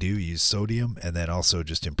that you could do, use sodium, and then also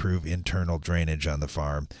just improve internal drainage on the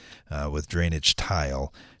farm with drainage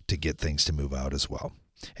tile to get things to move out as well.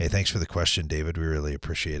 Hey, thanks for the question, David. We really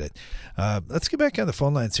appreciate it. Let's get back on the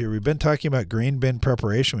phone lines here. We've been talking about grain bin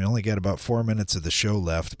preparation. We only got about 4 minutes of the show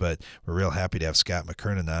left, but we're real happy to have Scott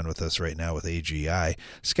McKernan on with us right now with AGI.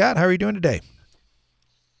 Scott, how are you doing today?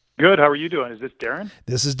 Good. How are you doing? Is this Darren?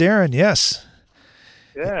 This is Darren, yes.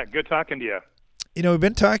 Yeah, good talking to you. You know, we've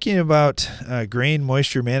been talking about grain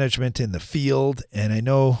moisture management in the field, and I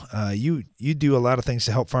know you do a lot of things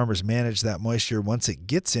to help farmers manage that moisture once it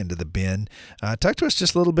gets into the bin. Talk to us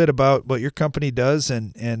just a little bit about what your company does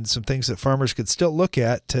and some things that farmers could still look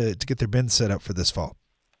at to get their bins set up for this fall.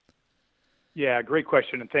 Yeah, great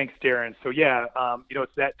question, and thanks, Darren. So,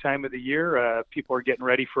 it's that time of the year. People are getting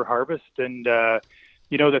ready for harvest, and,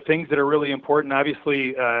 the things that are really important,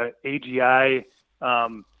 obviously, AGI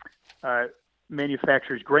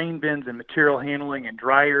manufactures grain bins and material handling and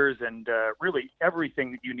dryers and really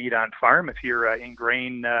everything that you need on farm if you're in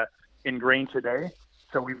grain today.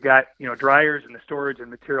 So we've got dryers and the storage and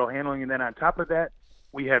material handling, and then on top of that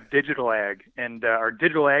we have digital ag, and our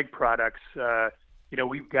digital ag products.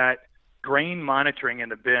 We've got grain monitoring in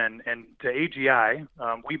the bin, and to AGI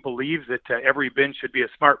we believe that every bin should be a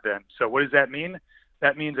smart bin. So what does that mean?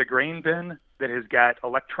 That means a grain bin that has got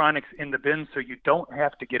electronics in the bin, so you don't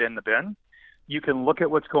have to get in the bin. You can look at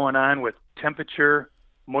what's going on with temperature,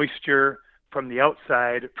 moisture from the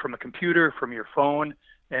outside, from a computer, from your phone,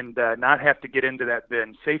 and not have to get into that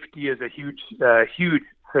bin. Safety is a huge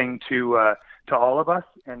thing to all of us.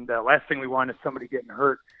 And the last thing we want is somebody getting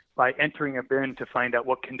hurt by entering a bin to find out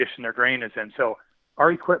what condition their grain is in. So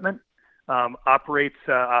our equipment operates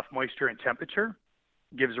off moisture and temperature,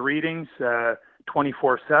 gives readings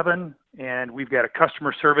 24/7, and we've got a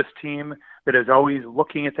customer service team that is always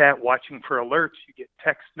looking at that, watching for alerts. You get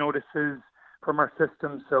text notices from our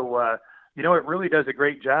system. So, it really does a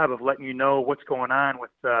great job of letting you know what's going on with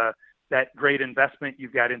that great investment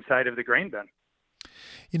you've got inside of the grain bin.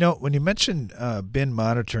 When you mention bin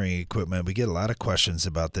monitoring equipment, we get a lot of questions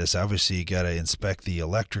about this. Obviously, you got to inspect the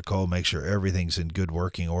electrical, make sure everything's in good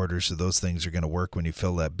working order, so those things are going to work when you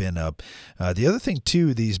fill that bin up. The other thing,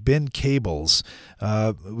 too, these bin cables,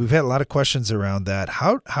 we've had a lot of questions around that.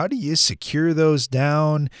 How do you secure those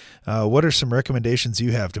down? What are some recommendations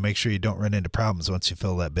you have to make sure you don't run into problems once you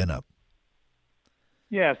fill that bin up?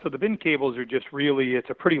 Yeah, so the bin cables are just really, it's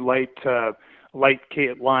a pretty light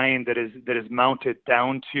line that is mounted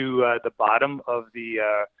down to the bottom of the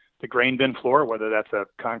grain bin floor, whether that's a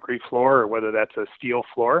concrete floor or whether that's a steel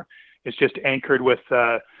floor. It's just anchored with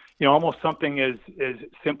almost something as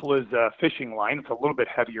simple as a fishing line. It's a little bit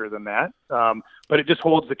heavier than that, but it just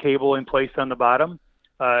holds the cable in place on the bottom.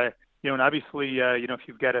 And obviously, if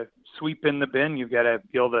you've got a sweep in the bin, you've got to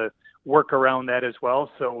be able to work around that as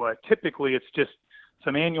well. So typically, it's just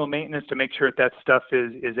some annual maintenance to make sure that stuff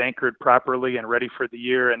is anchored properly and ready for the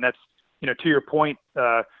year. And that's, to your point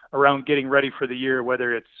around getting ready for the year,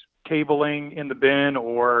 whether it's cabling in the bin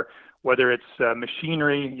or whether it's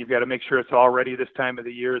machinery, you've got to make sure it's all ready this time of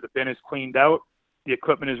the year. The bin is cleaned out, the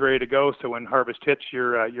equipment is ready to go. So when harvest hits,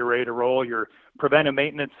 you're ready to roll. Your preventive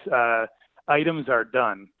maintenance items are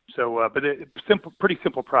done. So, but it's pretty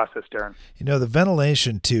simple process, Darren. The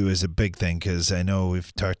ventilation, too, is a big thing because I know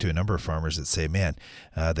we've talked to a number of farmers that say, man,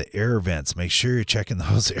 the air vents, make sure you're checking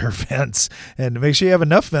those air vents and make sure you have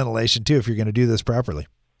enough ventilation, too, if you're going to do this properly.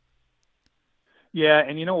 Yeah,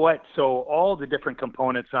 and you know what? So all the different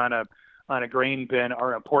components on a grain bin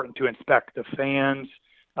are important to inspect. The fans,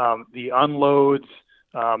 the unloads,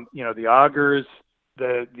 the augers,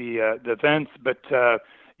 the vents, but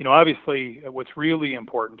obviously, what's really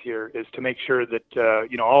important here is to make sure that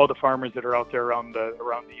all the farmers that are out there around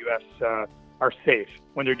the U.S. Are safe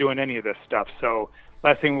when they're doing any of this stuff. So,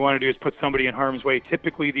 last thing we want to do is put somebody in harm's way.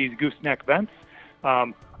 Typically, these gooseneck vents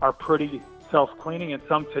are pretty self-cleaning, and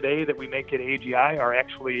some today that we make at AGI are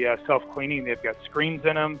actually self-cleaning. They've got screens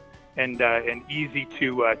in them and easy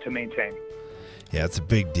to maintain. Yeah, it's a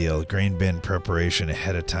big deal. Grain bin preparation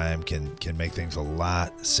ahead of time can make things a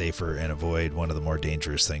lot safer and avoid one of the more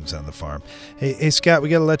dangerous things on the farm. Hey Scott, we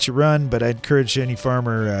got to let you run, but I'd encourage any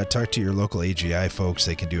farmer, talk to your local AGI folks.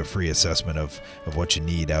 They can do a free assessment of what you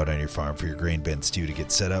need out on your farm for your grain bins, too, to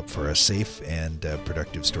get set up for a safe and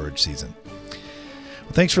productive storage season.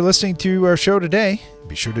 Well, thanks for listening to our show today.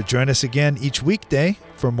 Be sure to join us again each weekday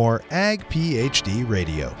for more Ag PhD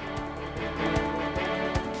Radio.